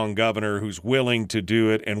strong governor who's willing to do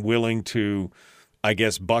it and willing to, I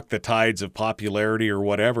guess, buck the tides of popularity or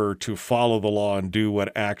whatever to follow the law and do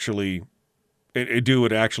what actually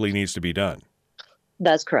needs to be done.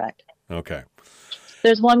 That's correct. Okay.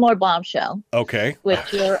 There's one more bombshell. Okay.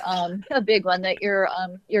 Which a big one that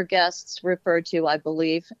your guests referred to, I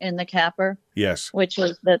believe, in the CAFR. Yes. Which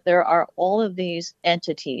is that there are all of these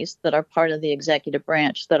entities that are part of the executive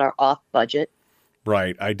branch that are off budget.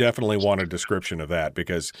 Right. I definitely want a description of that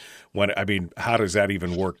because how does that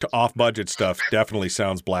even work? Off budget stuff definitely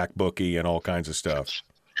sounds black booky and all kinds of stuff.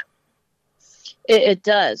 It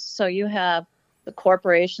does. So you have the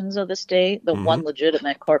corporations of the state, the one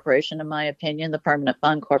legitimate corporation, in my opinion, the Permanent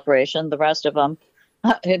Fund Corporation. The rest of them,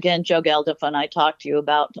 again, Joe Geldof and I talked to you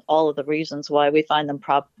about all of the reasons why we find them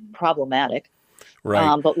problematic.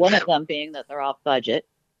 Right. But one of them being that they're off budget,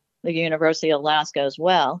 the University of Alaska as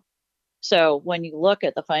well. So when you look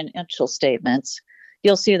at the financial statements,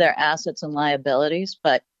 you'll see their assets and liabilities,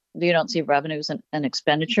 but you don't see revenues and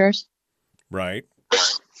expenditures. Right.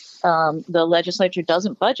 The legislature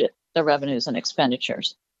doesn't budget the revenues and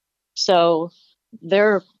expenditures. So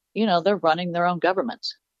they're running their own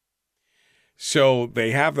governments. So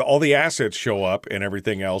they have all the assets show up and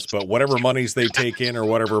everything else, but whatever monies they take in or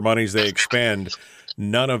whatever monies they expend,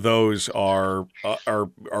 none of those are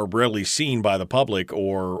really seen by the public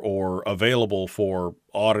or available for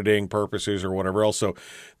auditing purposes or whatever else. So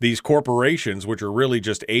these corporations, which are really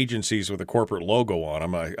just agencies with a corporate logo on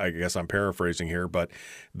them, I guess I'm paraphrasing here, but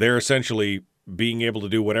they're essentially being able to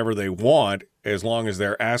do whatever they want as long as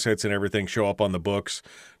their assets and everything show up on the books.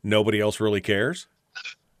 Nobody else really cares.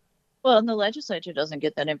 Well, and the legislature doesn't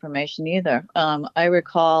get that information either. I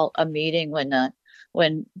recall a meeting when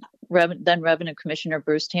then Revenue Commissioner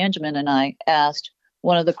Bruce Tangeman and I asked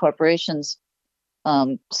one of the corporation's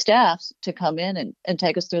staffs to come in and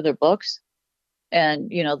take us through their books.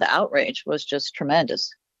 And, the outrage was just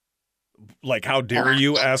tremendous. Like, how dare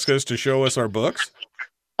you ask us to show us our books?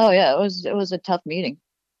 Oh, yeah, it was a tough meeting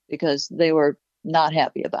because they were not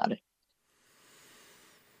happy about it.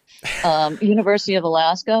 University of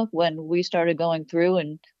Alaska, when we started going through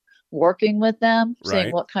and working with them,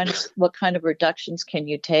 saying what kind of reductions can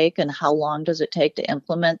you take and how long does it take to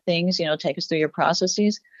implement things, take us through your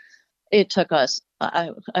processes. It took us, I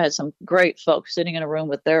had some great folks sitting in a room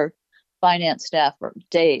with their finance staff for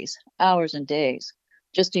days, hours and days,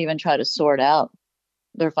 just to even try to sort out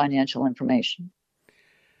their financial information.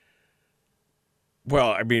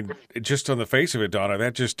 Well, I mean, just on the face of it, Donna,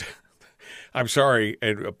 that just, I'm sorry,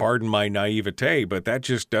 and pardon my naivete, but that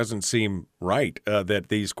just doesn't seem right, that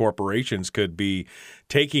these corporations could be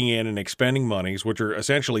taking in and expending monies, which are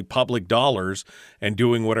essentially public dollars, and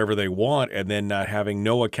doing whatever they want, and then not having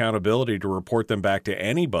no accountability to report them back to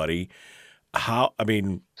anybody. How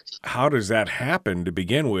does that happen to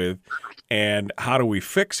begin with, and how do we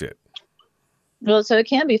fix it? Well, so it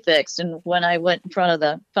can be fixed. And when I went in front of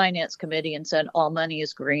the finance committee and said all money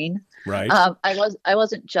is green, Right. I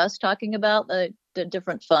wasn't just talking about the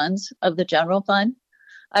different funds of the general fund.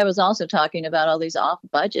 I was also talking about all these off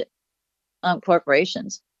budget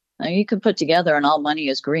corporations. Now, you can put together an all money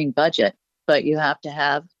is green budget, but you have to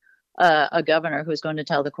have a governor who's going to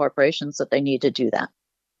tell the corporations that they need to do that.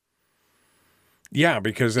 Yeah,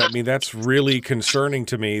 because I mean that's really concerning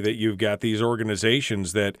to me that you've got these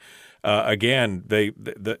organizations that, again,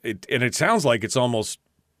 and it sounds like it's almost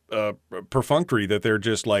perfunctory that they're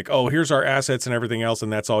just like, oh, here's our assets and everything else,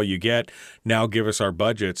 and that's all you get. Now give us our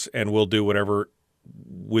budgets, and we'll do whatever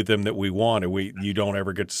with them that we want, and you don't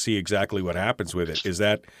ever get to see exactly what happens with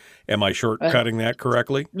it. Am I shortcutting that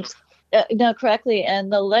correctly? No, correctly.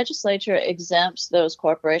 And the legislature exempts those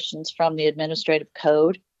corporations from the administrative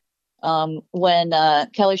code. When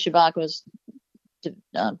Kelly Shabak was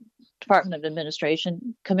Department of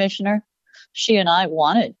Administration commissioner, she and I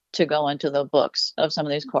wanted to go into the books of some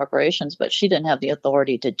of these corporations, but she didn't have the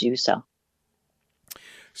authority to do so.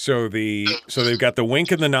 So they've got the wink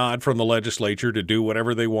and the nod from the legislature to do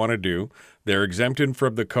whatever they want to do. They're exempted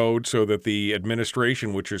from the code so that the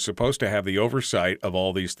administration, which is supposed to have the oversight of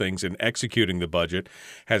all these things and executing the budget,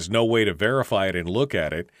 has no way to verify it and look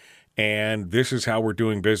at it. And this is how we're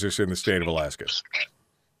doing business in the state of Alaska.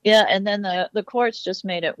 Yeah, and then the courts just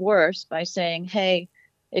made it worse by saying, hey,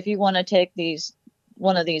 if you want to take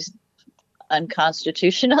one of these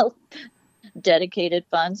unconstitutional dedicated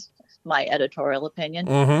funds, my editorial opinion,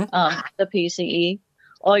 the PCE,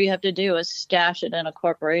 all you have to do is stash it in a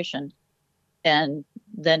corporation, and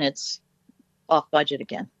then it's off budget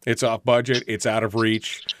again. It's off budget. It's out of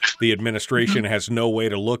reach. The administration has no way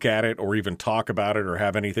to look at it or even talk about it or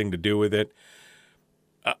have anything to do with it.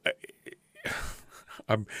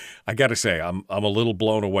 I got to say, I'm a little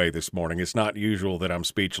blown away this morning. It's not usual that I'm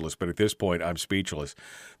speechless, but at this point, I'm speechless.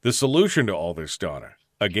 The solution to all this, Donna,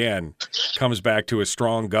 again, comes back to a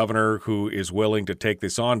strong governor who is willing to take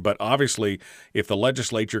this on. But obviously, if the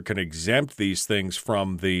legislature can exempt these things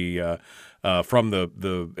from the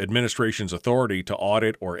administration's authority to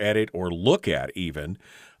audit or edit or look at even,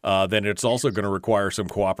 then it's also going to require some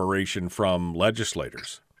cooperation from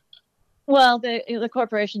legislators. Well, the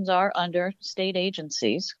corporations are under state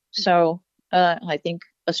agencies, so I think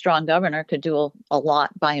a strong governor could do a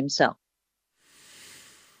lot by himself.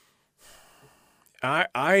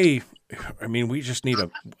 I mean, we just need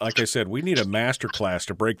like I said, we need a master class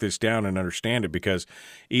to break this down and understand it, because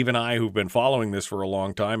even I, who've been following this for a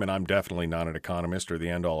long time, and I'm definitely not an economist or the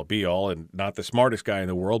end-all be-all and not the smartest guy in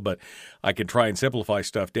the world, but I can try and simplify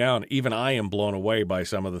stuff down. Even I am blown away by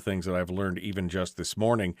some of the things that I've learned even just this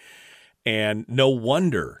morning. And no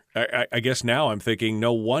wonder, I guess now I'm thinking,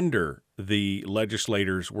 no wonder the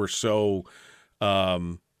legislators were so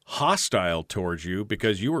hostile towards you,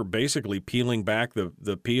 because you were basically peeling back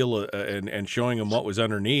the peel and showing them what was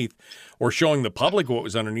underneath, or showing the public what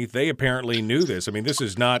was underneath. They apparently knew this. I mean, this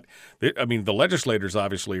is not – I mean, the legislators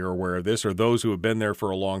obviously are aware of this, or those who have been there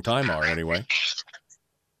for a long time are anyway.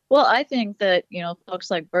 Well, I think that,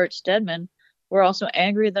 folks like Bert Stedman were also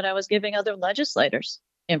angry that I was giving other legislators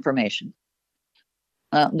information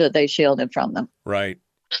that they shielded from them. Right.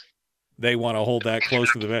 They want to hold that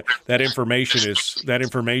close to the that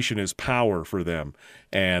information is power for them,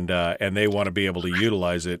 and they want to be able to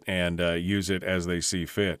utilize it and use it as they see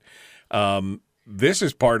fit. This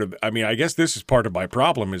is part of. I mean, I guess this is part of my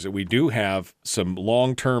problem, is that we do have some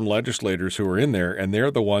long-term legislators who are in there, and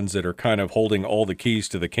they're the ones that are kind of holding all the keys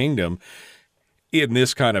to the kingdom in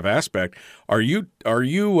this kind of aspect. Are you?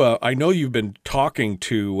 I know you've been talking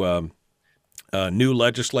to new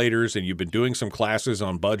legislators, and you've been doing some classes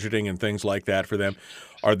on budgeting and things like that for them.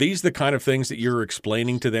 Are these the kind of things that you're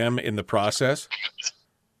explaining to them in the process?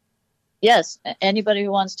 Yes, anybody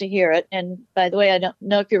who wants to hear it. And by the way, I don't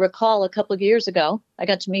know if you recall, a couple of years ago, I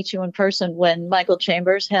got to meet you in person when Michael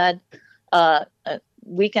Chambers had a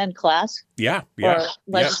weekend class. Yeah. For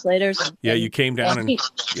legislators. Yeah, you came down and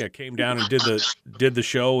did the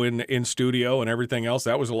show in studio and everything else.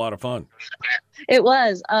 That was a lot of fun. It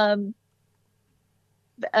was.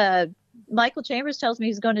 Michael Chambers tells me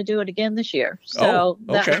he's going to do it again this year. So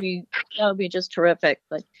that would be just terrific.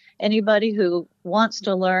 But anybody who wants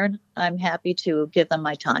to learn, I'm happy to give them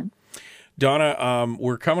my time. Donna,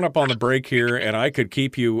 we're coming up on the break here, and I could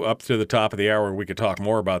keep you up to the top of the hour and we could talk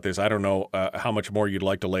more about this. I don't know how much more you'd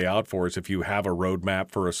like to lay out for us, if you have a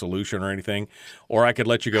roadmap for a solution or anything, or I could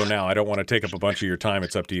let you go now. I don't want to take up a bunch of your time.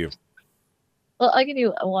 It's up to you. Well, I'll give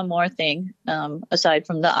you one more thing, aside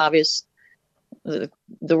from the obvious the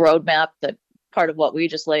roadmap. That part of what we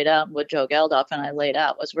just laid out, what Joe Geldof and I laid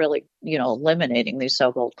out, was really, eliminating these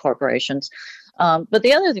so-called corporations. But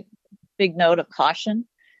the other big note of caution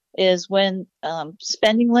is when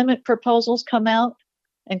spending limit proposals come out,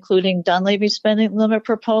 including Dunleavy's spending limit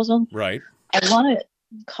proposal. Right. I want to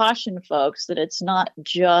caution folks that it's not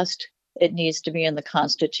just it needs to be in the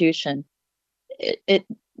Constitution. It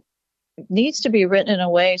needs to be written in a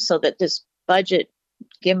way so that this budget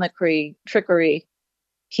gimmickry, trickery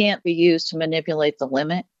can't be used to manipulate the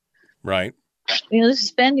limit. Right. The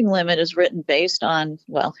spending limit is written based on,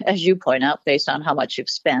 well, as you point out, based on how much you've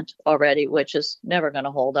spent already, which is never going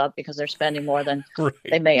to hold up because they're spending more than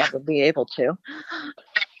they may ever be able to.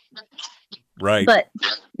 Right. But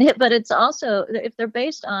it's also, if they're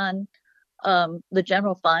based on the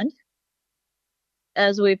general fund,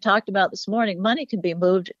 as we've talked about this morning, money can be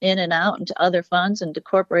moved in and out into other funds, into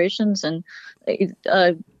corporations, and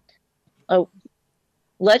a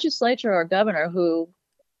legislature or governor who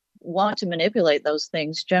want to manipulate those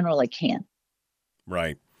things generally can.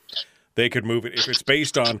 Right. They could move it if it's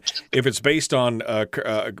based on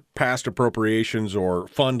past appropriations or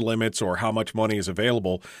fund limits or how much money is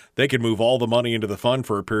available. They could move all the money into the fund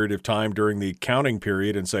for a period of time during the counting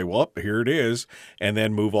period and say, "Well, here it is," and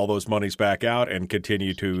then move all those monies back out and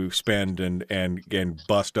continue to spend and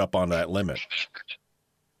bust up on that limit.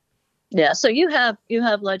 Yeah. So you have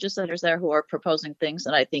legislators there who are proposing things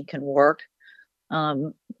that I think can work.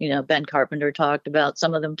 Ben Carpenter talked about,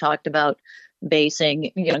 some of them talked about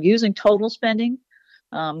basing, using total spending,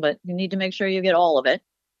 but you need to make sure you get all of it.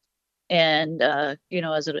 And,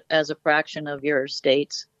 as a fraction of your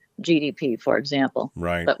state's GDP, for example.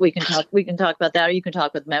 Right. But we can talk about that, or you can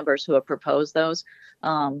talk with members who have proposed those.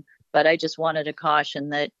 But I just wanted to caution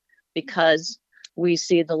that because we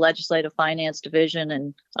see the Legislative Finance Division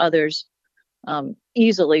and others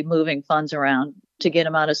easily moving funds around to get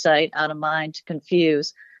them out of sight, out of mind, to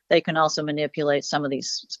confuse, they can also manipulate some of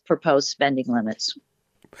these proposed spending limits.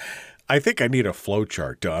 I think I need a flow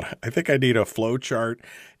chart, Donna. I think I need a flow chart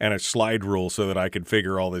and a slide rule so that I can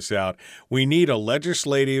figure all this out. We need a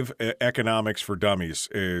legislative economics for dummies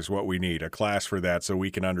is what we need, a class for that so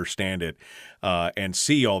we can understand it and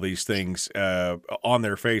see all these things on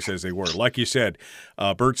their face as they were. Like you said,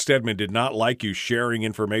 Bert Stedman did not like you sharing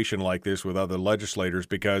information like this with other legislators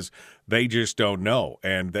because they just don't know.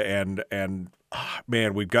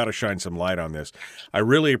 Man, we've got to shine some light on this. I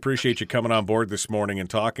really appreciate you coming on board this morning and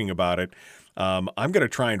talking about it. I'm going to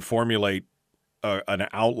try and formulate an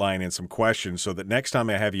outline and some questions so that next time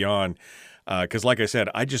I have you on, because like I said,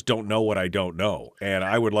 I just don't know what I don't know. And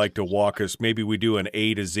I would like to walk us, maybe we do an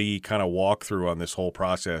A to Z kind of walkthrough on this whole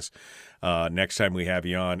process next time we have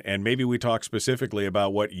you on. And maybe we talk specifically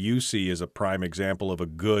about what you see as a prime example of a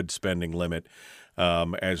good spending limit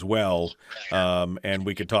as well, and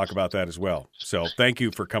we could talk about that as well. So thank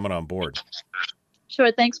you for coming on board.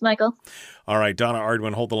 Sure. Thanks, Michael. All right, Donna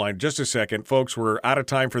Arduin, hold the line just a second. Folks, we're out of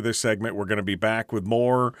time for this segment. We're going to be back with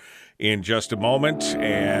more in just a moment,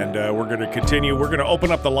 and we're going to continue. We're going to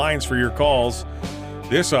open up the lines for your calls.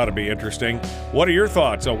 This ought to be interesting. What are your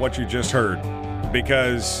thoughts on what you just heard?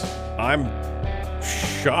 Because I'm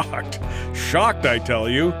shocked, I tell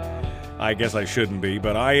you. I guess I shouldn't be,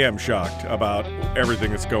 but I am shocked about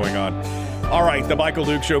everything that's going on. All right, the Michael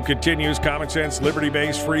Duke Show continues. Common sense,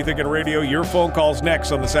 liberty-based, free-thinking radio. Your phone calls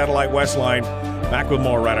next on the Satellite West line. Back with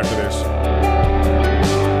more right after this.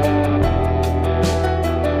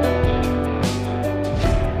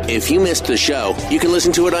 If you missed the show, you can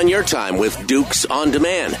listen to it on your time with Dukes on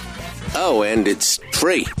Demand. Oh, and it's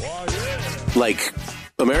free. Like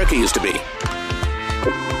America used to be.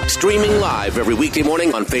 Streaming live every weekday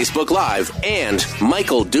morning on Facebook Live and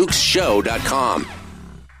MichaelDukesShow.com.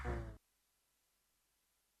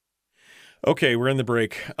 Okay, we're in the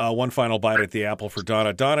break. One final bite at the apple for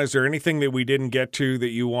Donna. Donna, is there anything that we didn't get to that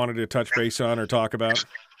you wanted to touch base on or talk about?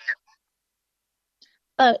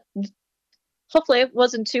 Hopefully it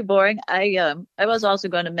wasn't too boring. I was also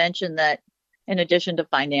going to mention that in addition to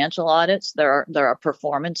financial audits, there are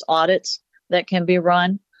performance audits that can be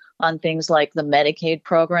run on things like the Medicaid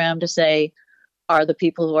program to say, are the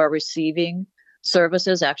people who are receiving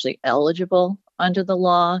services actually eligible under the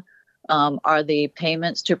law? Are the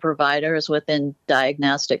payments to providers within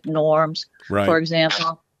diagnostic norms, right, for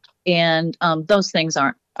example? And those things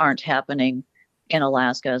aren't happening in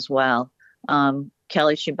Alaska as well.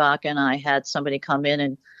 Kelly Shibaka and I had somebody come in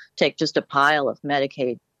and take just a pile of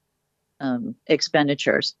Medicaid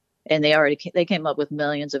expenditures, and they came up with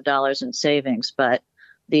millions of dollars in savings, but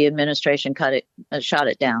the administration shot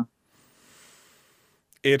it down.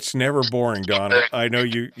 It's never boring, Donna. I know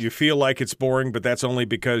you feel like it's boring, but that's only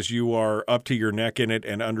because you are up to your neck in it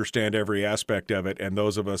and understand every aspect of it. And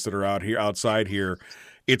those of us that are outside here,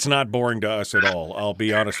 it's not boring to us at all. I'll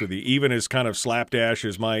be honest with you. Even as kind of slapdash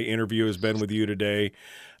as my interview has been with you today,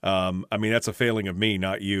 I mean, that's a failing of me,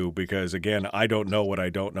 not you, because, again, I don't know what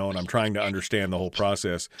I don't know, and I'm trying to understand the whole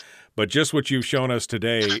process. But just what you've shown us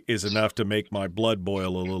today is enough to make my blood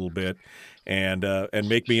boil a little bit and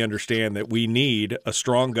make me understand that we need a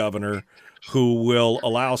strong governor who will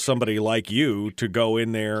allow somebody like you to go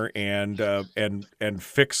in there and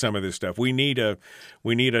fix some of this stuff. We need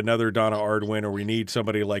another Donna Arduin, or we need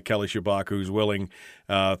somebody like Kelly Shabak who's willing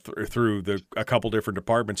through a couple different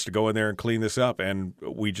departments to go in there and clean this up, and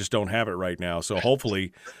we just don't have it right now. So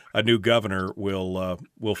hopefully a new governor will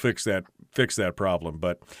fix that problem.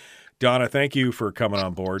 But Donna, thank you for coming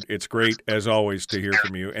on board. It's great, as always, to hear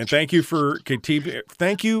from you, and thank you for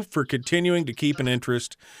continuing to keep an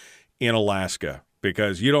interest in Alaska,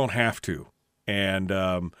 because you don't have to. And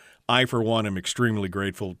I, for one, am extremely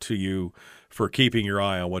grateful to you for keeping your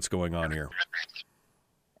eye on what's going on here.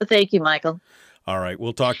 Thank you, Michael. All right.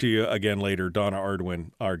 We'll talk to you again later. Donna Arduin,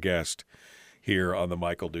 our guest here on the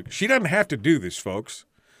Michael Duke. She doesn't have to do this, folks.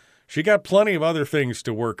 She got plenty of other things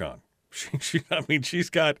to work on.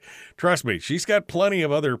 Trust me, she's got plenty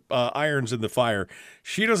of other irons in the fire.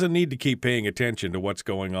 She doesn't need to keep paying attention to what's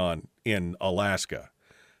going on in Alaska,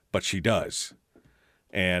 but she does.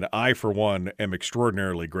 And I, for one, am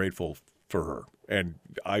extraordinarily grateful for her, and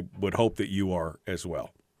I would hope that you are as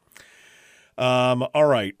well. All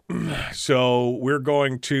right, so we're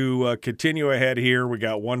going to continue ahead here. We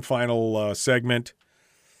got one final segment.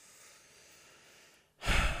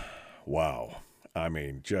 Wow. I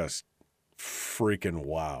mean, just freaking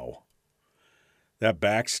wow. That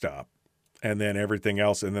backstop, and then everything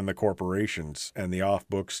else, and then the corporations and the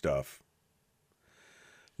off-book stuff.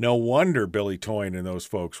 No wonder Billy Toyne and those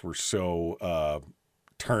folks were so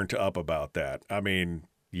turned up about that. I mean,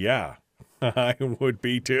 yeah, I would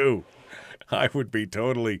be too. I would be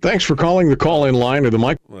totally. Thanks for calling the call-in line of the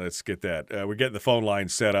mic. Let's get that. We're getting the phone line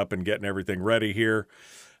set up and getting everything ready here.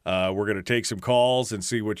 We're going to take some calls and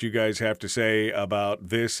see what you guys have to say about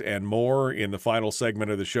this and more in the final segment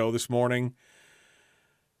of the show this morning.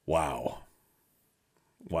 Wow.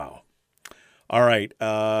 All right.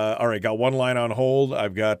 Got one line on hold.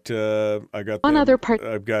 I've got them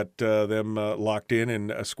locked in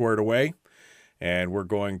and squared away, and we're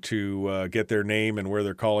going to get their name and where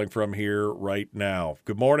they're calling from here right now.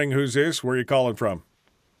 Good morning. Who's this? Where are you calling from?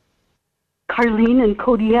 Carlene and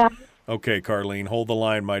Kodiak. Okay, Carlene, hold the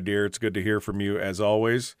line, my dear. It's good to hear from you as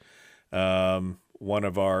always. One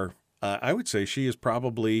of our, I would say she is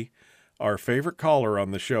probably our favorite caller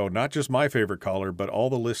on the show. Not just my favorite caller, but all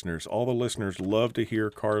the listeners. All the listeners love to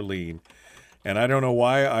hear Carlene. And I don't know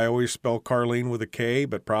why I always spell Carlene with a K,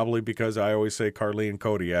 but probably because I always say Carlene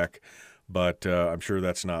Kodiak. But I'm sure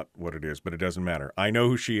that's not what it is, but it doesn't matter. I know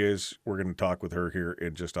who she is. We're going to talk with her here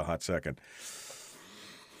in just a hot second.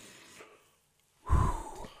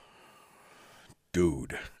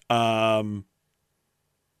 Dude.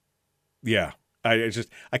 Yeah.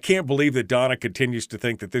 I can't believe that Donna continues to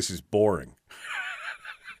think that this is boring.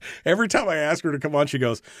 Every time I ask her to come on, she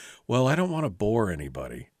goes, well, I don't want to bore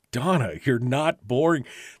anybody. Donna, you're not boring.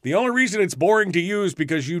 The only reason it's boring to you is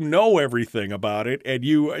because you know everything about it, and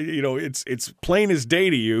you know it's plain as day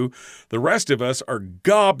to you. The rest of us are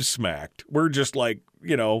gobsmacked. We're just like,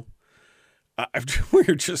 we're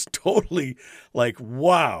just totally like,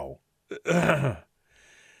 wow.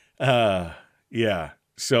 Yeah.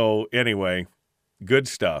 So anyway, good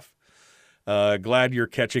stuff. Glad you're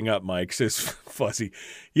catching up, Mike, says Fuzzy.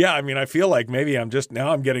 Yeah, I mean, I feel like maybe I'm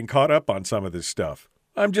getting caught up on some of this stuff.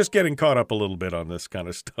 I'm just getting caught up a little bit on this kind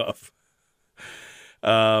of stuff.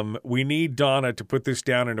 We need Donna to put this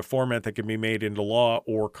down in a format that can be made into law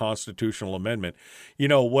or constitutional amendment. You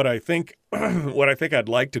know, what I think I'd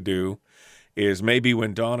like to do is maybe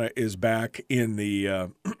when Donna is back in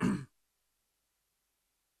the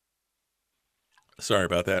sorry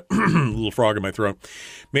about that, little frog in my throat.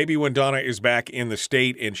 Maybe when Donna is back in the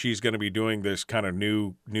state and she's going to be doing this kind of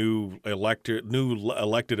new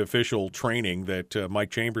elected official training that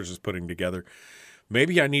Mike Chambers is putting together,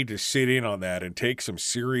 maybe I need to sit in on that and take some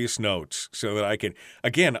serious notes so that I can.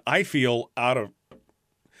 Again, I feel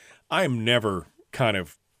I'm never kind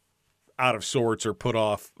of out of sorts or put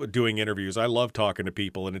off doing interviews. I love talking to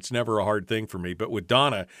people, and it's never a hard thing for me. But with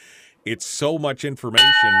Donna, it's so much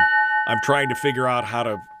information. I'm trying to figure out how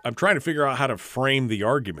to frame the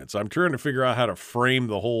arguments. I'm trying to figure out how to frame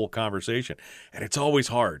the whole conversation. And it's always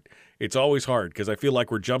hard. It's always hard because I feel like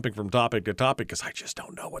we're jumping from topic to topic because I just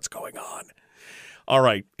don't know what's going on. All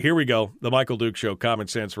right, here we go. The Michael Duke Show, Common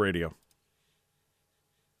Sense Radio.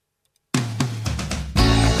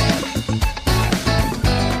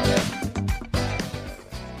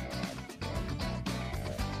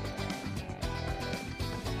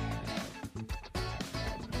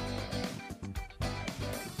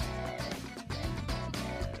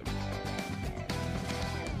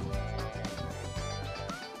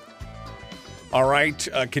 All right,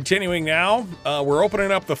 continuing now, we're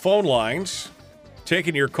opening up the phone lines,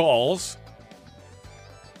 taking your calls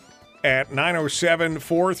at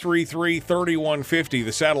 907-433-3150,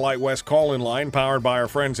 the Satellite West call-in line, powered by our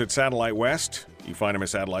friends at Satellite West. You find them at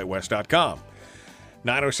satellitewest.com.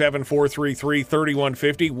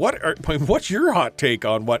 907-433-3150. What's your hot take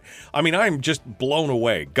on what? I mean, I'm just blown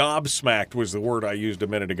away. Gobsmacked was the word I used a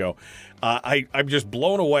minute ago. I'm just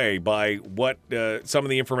blown away by what some of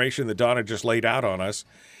the information that Donna just laid out on us.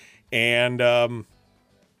 And,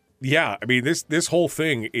 yeah, I mean, this whole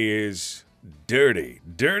thing is dirty.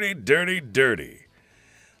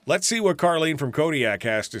 Let's see what Carlene from Kodiak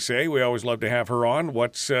has to say. We always love to have her on.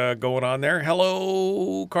 What's going on there?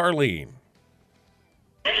 Hello, Carlene.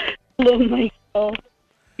 Hello, Michael.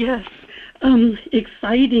 Yes,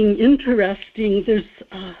 exciting, interesting.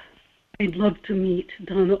 I'd love to meet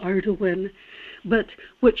Donna Arduin, but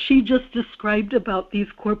what she just described about these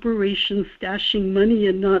corporations stashing money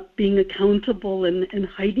and not being accountable and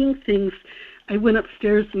hiding things, I went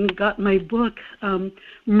upstairs and got my book,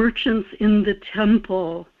 Merchants in the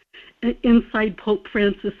Temple, Inside Pope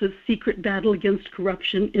Francis's Secret Battle Against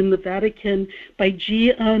Corruption in the Vatican by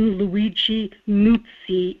Gianluigi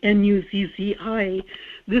Nuzzi, Nuzzi.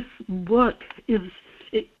 This book is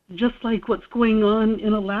just like what's going on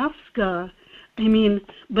in Alaska. I mean,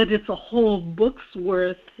 but it's a whole book's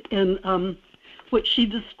worth. And what she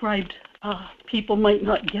described, people might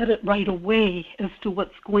not get it right away as to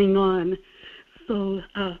what's going on. So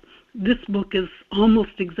this book is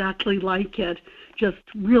almost exactly like it, just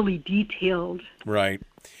really detailed. Right.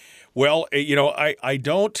 Well, you know, I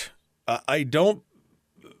don't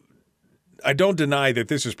deny that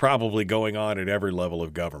this is probably going on at every level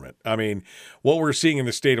of government. I mean, what we're seeing in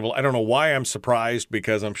the state of, I don't know why I'm surprised,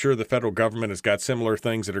 because I'm sure the federal government has got similar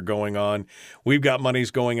things that are going on. We've got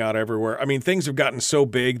monies going out everywhere. I mean, things have gotten so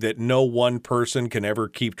big that no one person can ever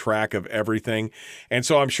keep track of everything. And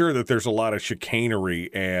so I'm sure that there's a lot of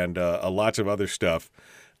chicanery and lots of other stuff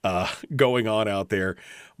going on out there.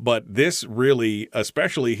 But this really,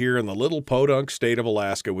 especially here in the little podunk state of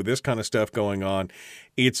Alaska with this kind of stuff going on,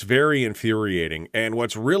 it's very infuriating. And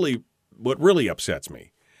what really upsets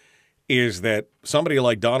me is that somebody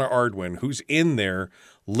like Donna Arduin, who's in there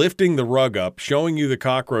lifting the rug up, showing you the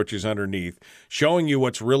cockroaches underneath, showing you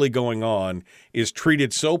what's really going on, is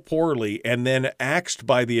treated so poorly and then axed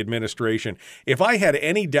by the administration. If I had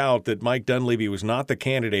any doubt that Mike Dunleavy was not the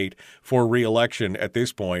candidate for re-election at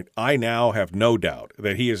this point, I now have no doubt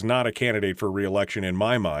that he is not a candidate for re-election in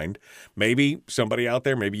my mind. Maybe somebody out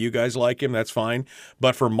there, maybe you guys like him, that's fine.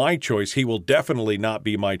 But for my choice, he will definitely not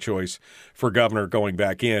be my choice for governor going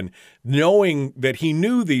back in, knowing that he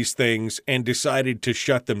knew these things and decided to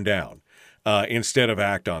shut them down instead of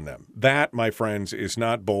act on them. That, my friends, is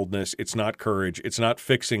not boldness. It's not courage. It's not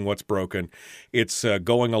fixing what's broken. It's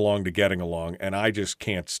going along to getting along, and I just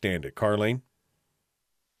can't stand it. Carlene?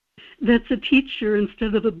 That's a teacher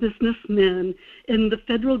instead of a businessman, and the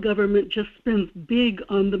federal government just spends big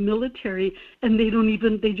on the military, and they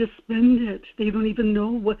just spend it. They don't even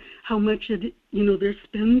know how much they're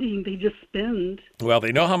spending. They just spend. Well,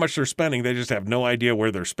 they know how much they're spending. They just have no idea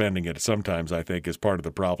where they're spending it. Sometimes, I think, is part of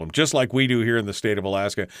the problem. Just like we do here in the state of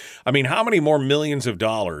Alaska. I mean, how many more millions of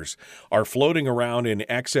dollars are floating around in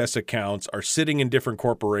excess accounts, are sitting in different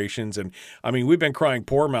corporations? And I mean, we've been crying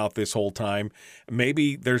poor mouth this whole time.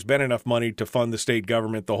 Maybe there's been enough money to fund the state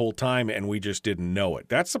government the whole time, and we just didn't know it.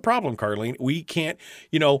 That's the problem, Carlene. We can't,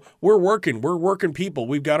 we're working people.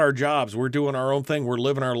 We've got our jobs. We're doing our own thing. We're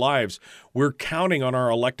living our lives. We're counting on our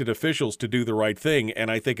elected officials to do the right thing, and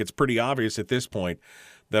I think it's pretty obvious at this point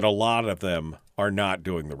that a lot of them are not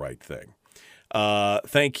doing the right thing.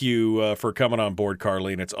 Thank you for coming on board,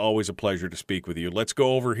 Carlene. It's always a pleasure to speak with you. Let's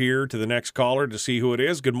go over here to the next caller to see who it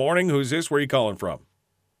is. Good morning. Who's this? Where are you calling from?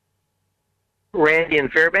 Randy in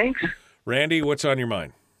Fairbanks. Randy, what's on your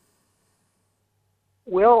mind?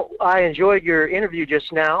 Well, I enjoyed your interview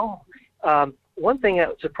just now. One thing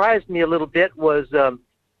that surprised me a little bit was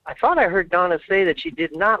I thought I heard Donna say that she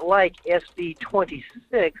did not like SB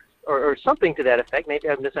 26 or something to that effect. Maybe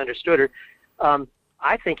I misunderstood her.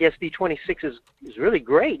 I think SB 26 is really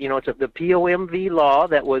great. It's the POMV law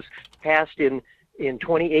that was passed in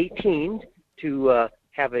 2018 to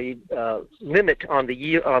have a limit on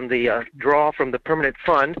the draw from the permanent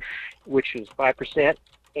fund, which is 5%,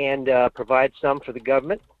 and provide some for the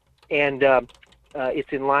government. And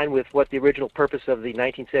it's in line with what the original purpose of the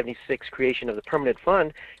 1976 creation of the permanent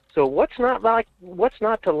fund. So what's not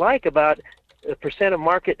to like about a percent of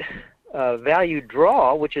market value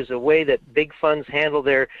draw, which is a way that big funds handle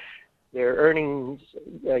their earnings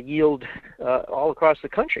yield all across the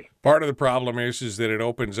country? Part of the problem is that it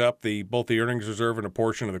opens up both the earnings reserve and a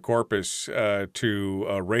portion of the corpus to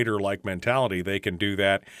a raider-like mentality. They can do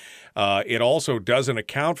that. It also doesn't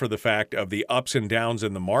account for the fact of the ups and downs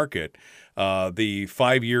in the market. The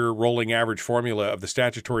 5-year rolling average formula of the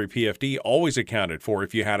statutory PFD always accounted for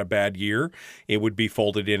if you had a bad year, it would be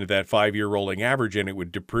folded into that 5-year rolling average, and it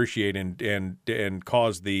would depreciate and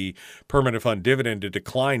cause the permanent fund dividend to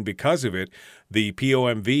decline because of it. The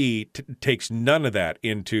POMV takes none of that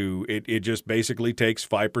into it. It just basically takes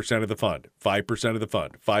 5% of the fund, 5% of the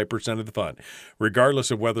fund, 5% of the fund,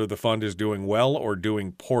 regardless of whether the fund is doing well or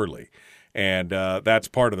doing poorly. And that's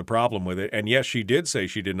part of the problem with it. And yes, she did say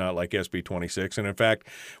she did not like SB 26. And in fact,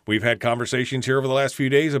 we've had conversations here over the last few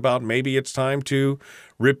days about maybe it's time to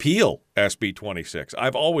repeal SB 26.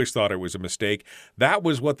 I've always thought it was a mistake. That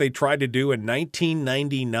was what they tried to do in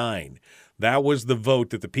 1999. That was the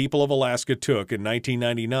vote that the people of Alaska took in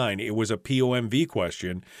 1999. It was a POMV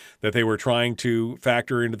question that they were trying to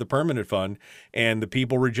factor into the permanent fund, and the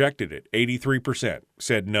people rejected it. 83%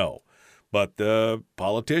 said no. But the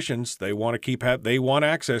politicians, they want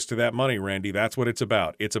access to that money, Randy. That's what it's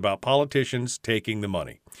about. It's about politicians taking the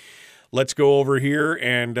money. Let's go over here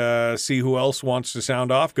and see who else wants to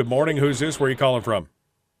sound off. Good morning. Who's this? Where are you calling from?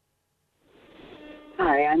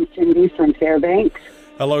 Hi, I'm Cindy from Fairbanks.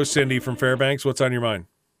 Hello, Cindy from Fairbanks. What's on your mind?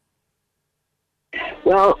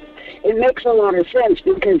 Well, it makes a lot of sense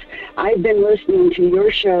because I've been listening to your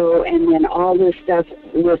show and then all this stuff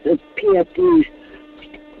with the PFDs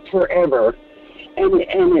forever, and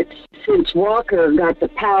it's since Walker got the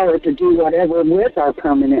power to do whatever with our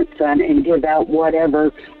permanent fund and give out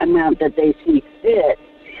whatever amount that they see fit.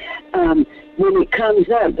 When it comes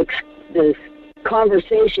up, the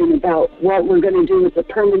conversation about what we're going to do with the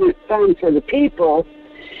permanent fund for the people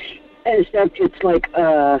and stuff, it's like,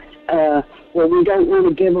 well, we don't want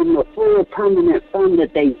to give them the full permanent fund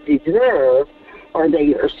that they deserve or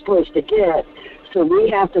they are supposed to get, so we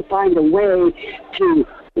have to find a way to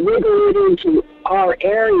wiggle it into our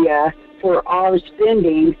area for our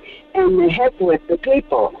spending, and the heck with the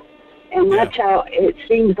people. And that's how it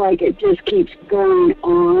seems like it just keeps going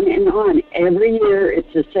on and on. Every year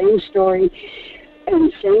it's the same story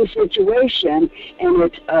and same situation, and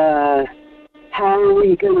it's how are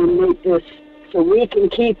we going to make this so we can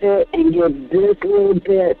keep it and give this little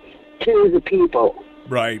bit to the people.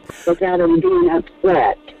 Right. Without them being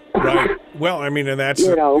upset. Right. Well, I mean, and that's,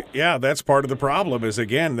 that's part of the problem is,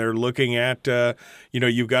 again, they're looking at,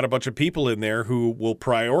 you've got a bunch of people in there who will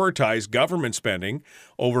prioritize government spending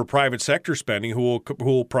over private sector spending, who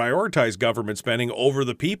will prioritize government spending over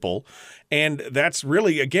the people. And that's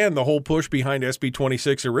really, again, the whole push behind SB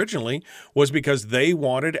 26 originally was because they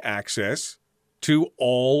wanted access to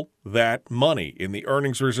all that money in the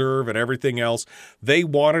earnings reserve and everything else. They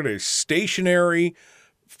wanted a stationary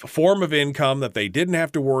form of income that they didn't have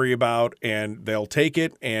to worry about, and they'll take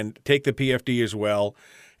it and take the PFD as well.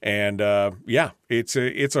 And it's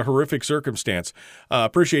a horrific circumstance.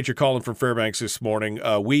 Appreciate you calling from Fairbanks this morning.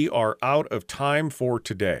 We are out of time for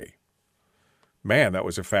today. Man, that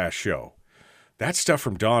was a fast show. That stuff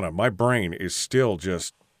from Donna, my brain is still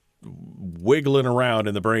just wiggling around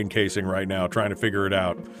in the brain casing right now, trying to figure it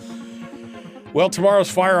out. Well, tomorrow's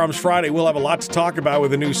Firearms Friday. We'll have a lot to talk about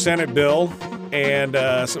with the new Senate bill and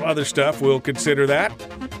some other stuff. We'll consider that.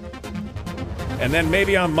 And then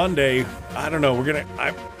maybe on Monday, I don't know,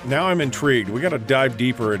 now I'm intrigued. We got to dive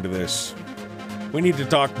deeper into this. We need to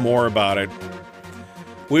talk more about it.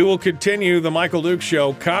 We will continue the Michael Dukes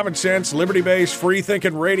Show. Common sense, liberty-based,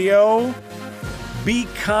 free-thinking radio. Be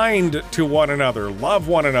kind to one another. Love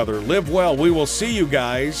one another. Live well. We will see you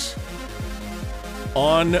guys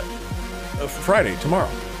on Friday, tomorrow.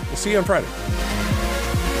 We'll see you on Friday.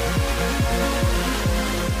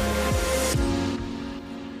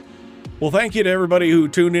 Well, thank you to everybody who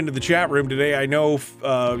tuned into the chat room today. I know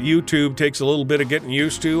YouTube takes a little bit of getting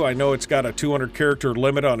used to. I know it's got a 200-character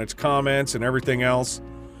limit on its comments and everything else.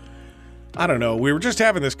 I don't know. We were just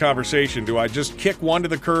having this conversation. Do I just kick one to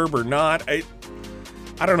the curb or not? I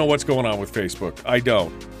don't know what's going on with Facebook. I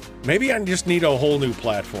don't. Maybe I just need a whole new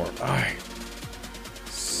platform.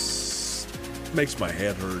 Makes my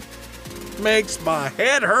head hurt. Makes my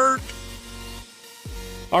head hurt.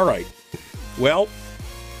 All right. Well,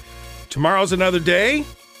 Tomorrow's another day.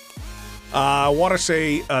 I want to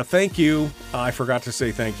say thank you. I forgot to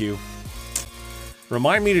say thank you.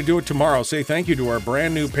 Remind me to do it tomorrow. Say thank you to our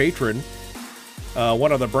brand new patron,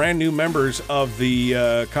 one of the brand new members of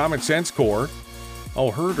the Common Sense Corps.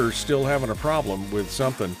 Oh, Herder's still having a problem with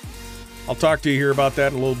something. I'll talk to you here about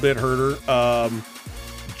that in a little bit, Herder.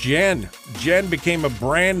 Jen became a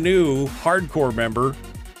brand new hardcore member.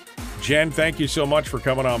 Jen, thank you so much for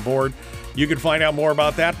coming on board. You can find out more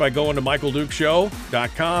about that by going to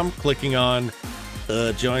michaeldukeshow.com, clicking on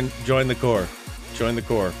join the Corps. Join the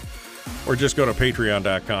Corps. Or just go to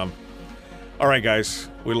patreon.com. All right, guys.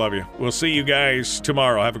 We love you. We'll see you guys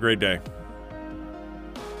tomorrow. Have a great day.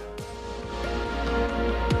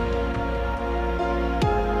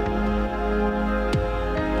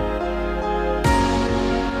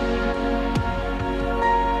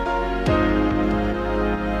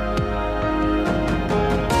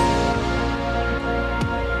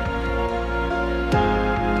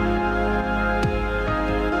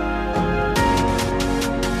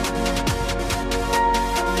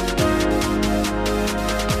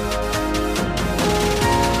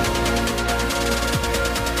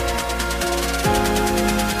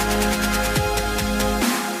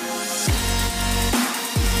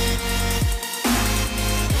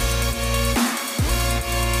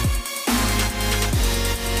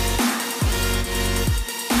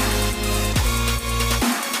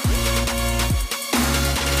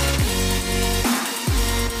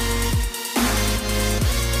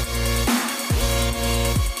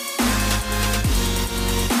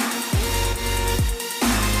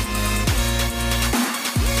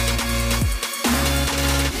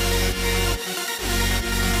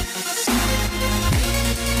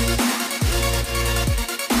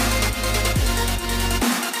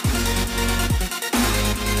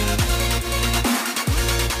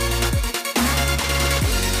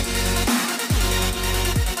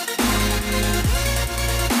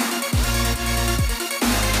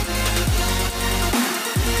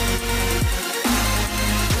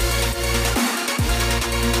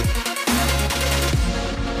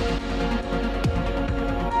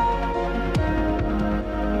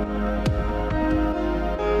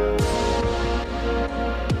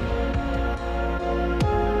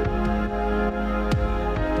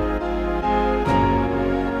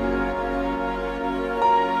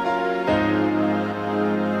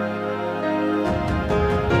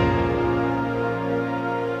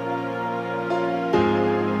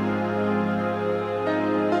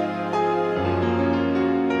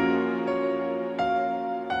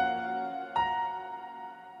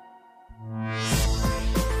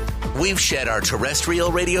 We've shed our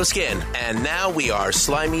terrestrial radio skin, and now we are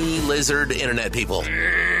slimy lizard internet people.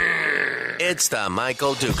 It's the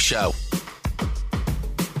Michael Duke Show.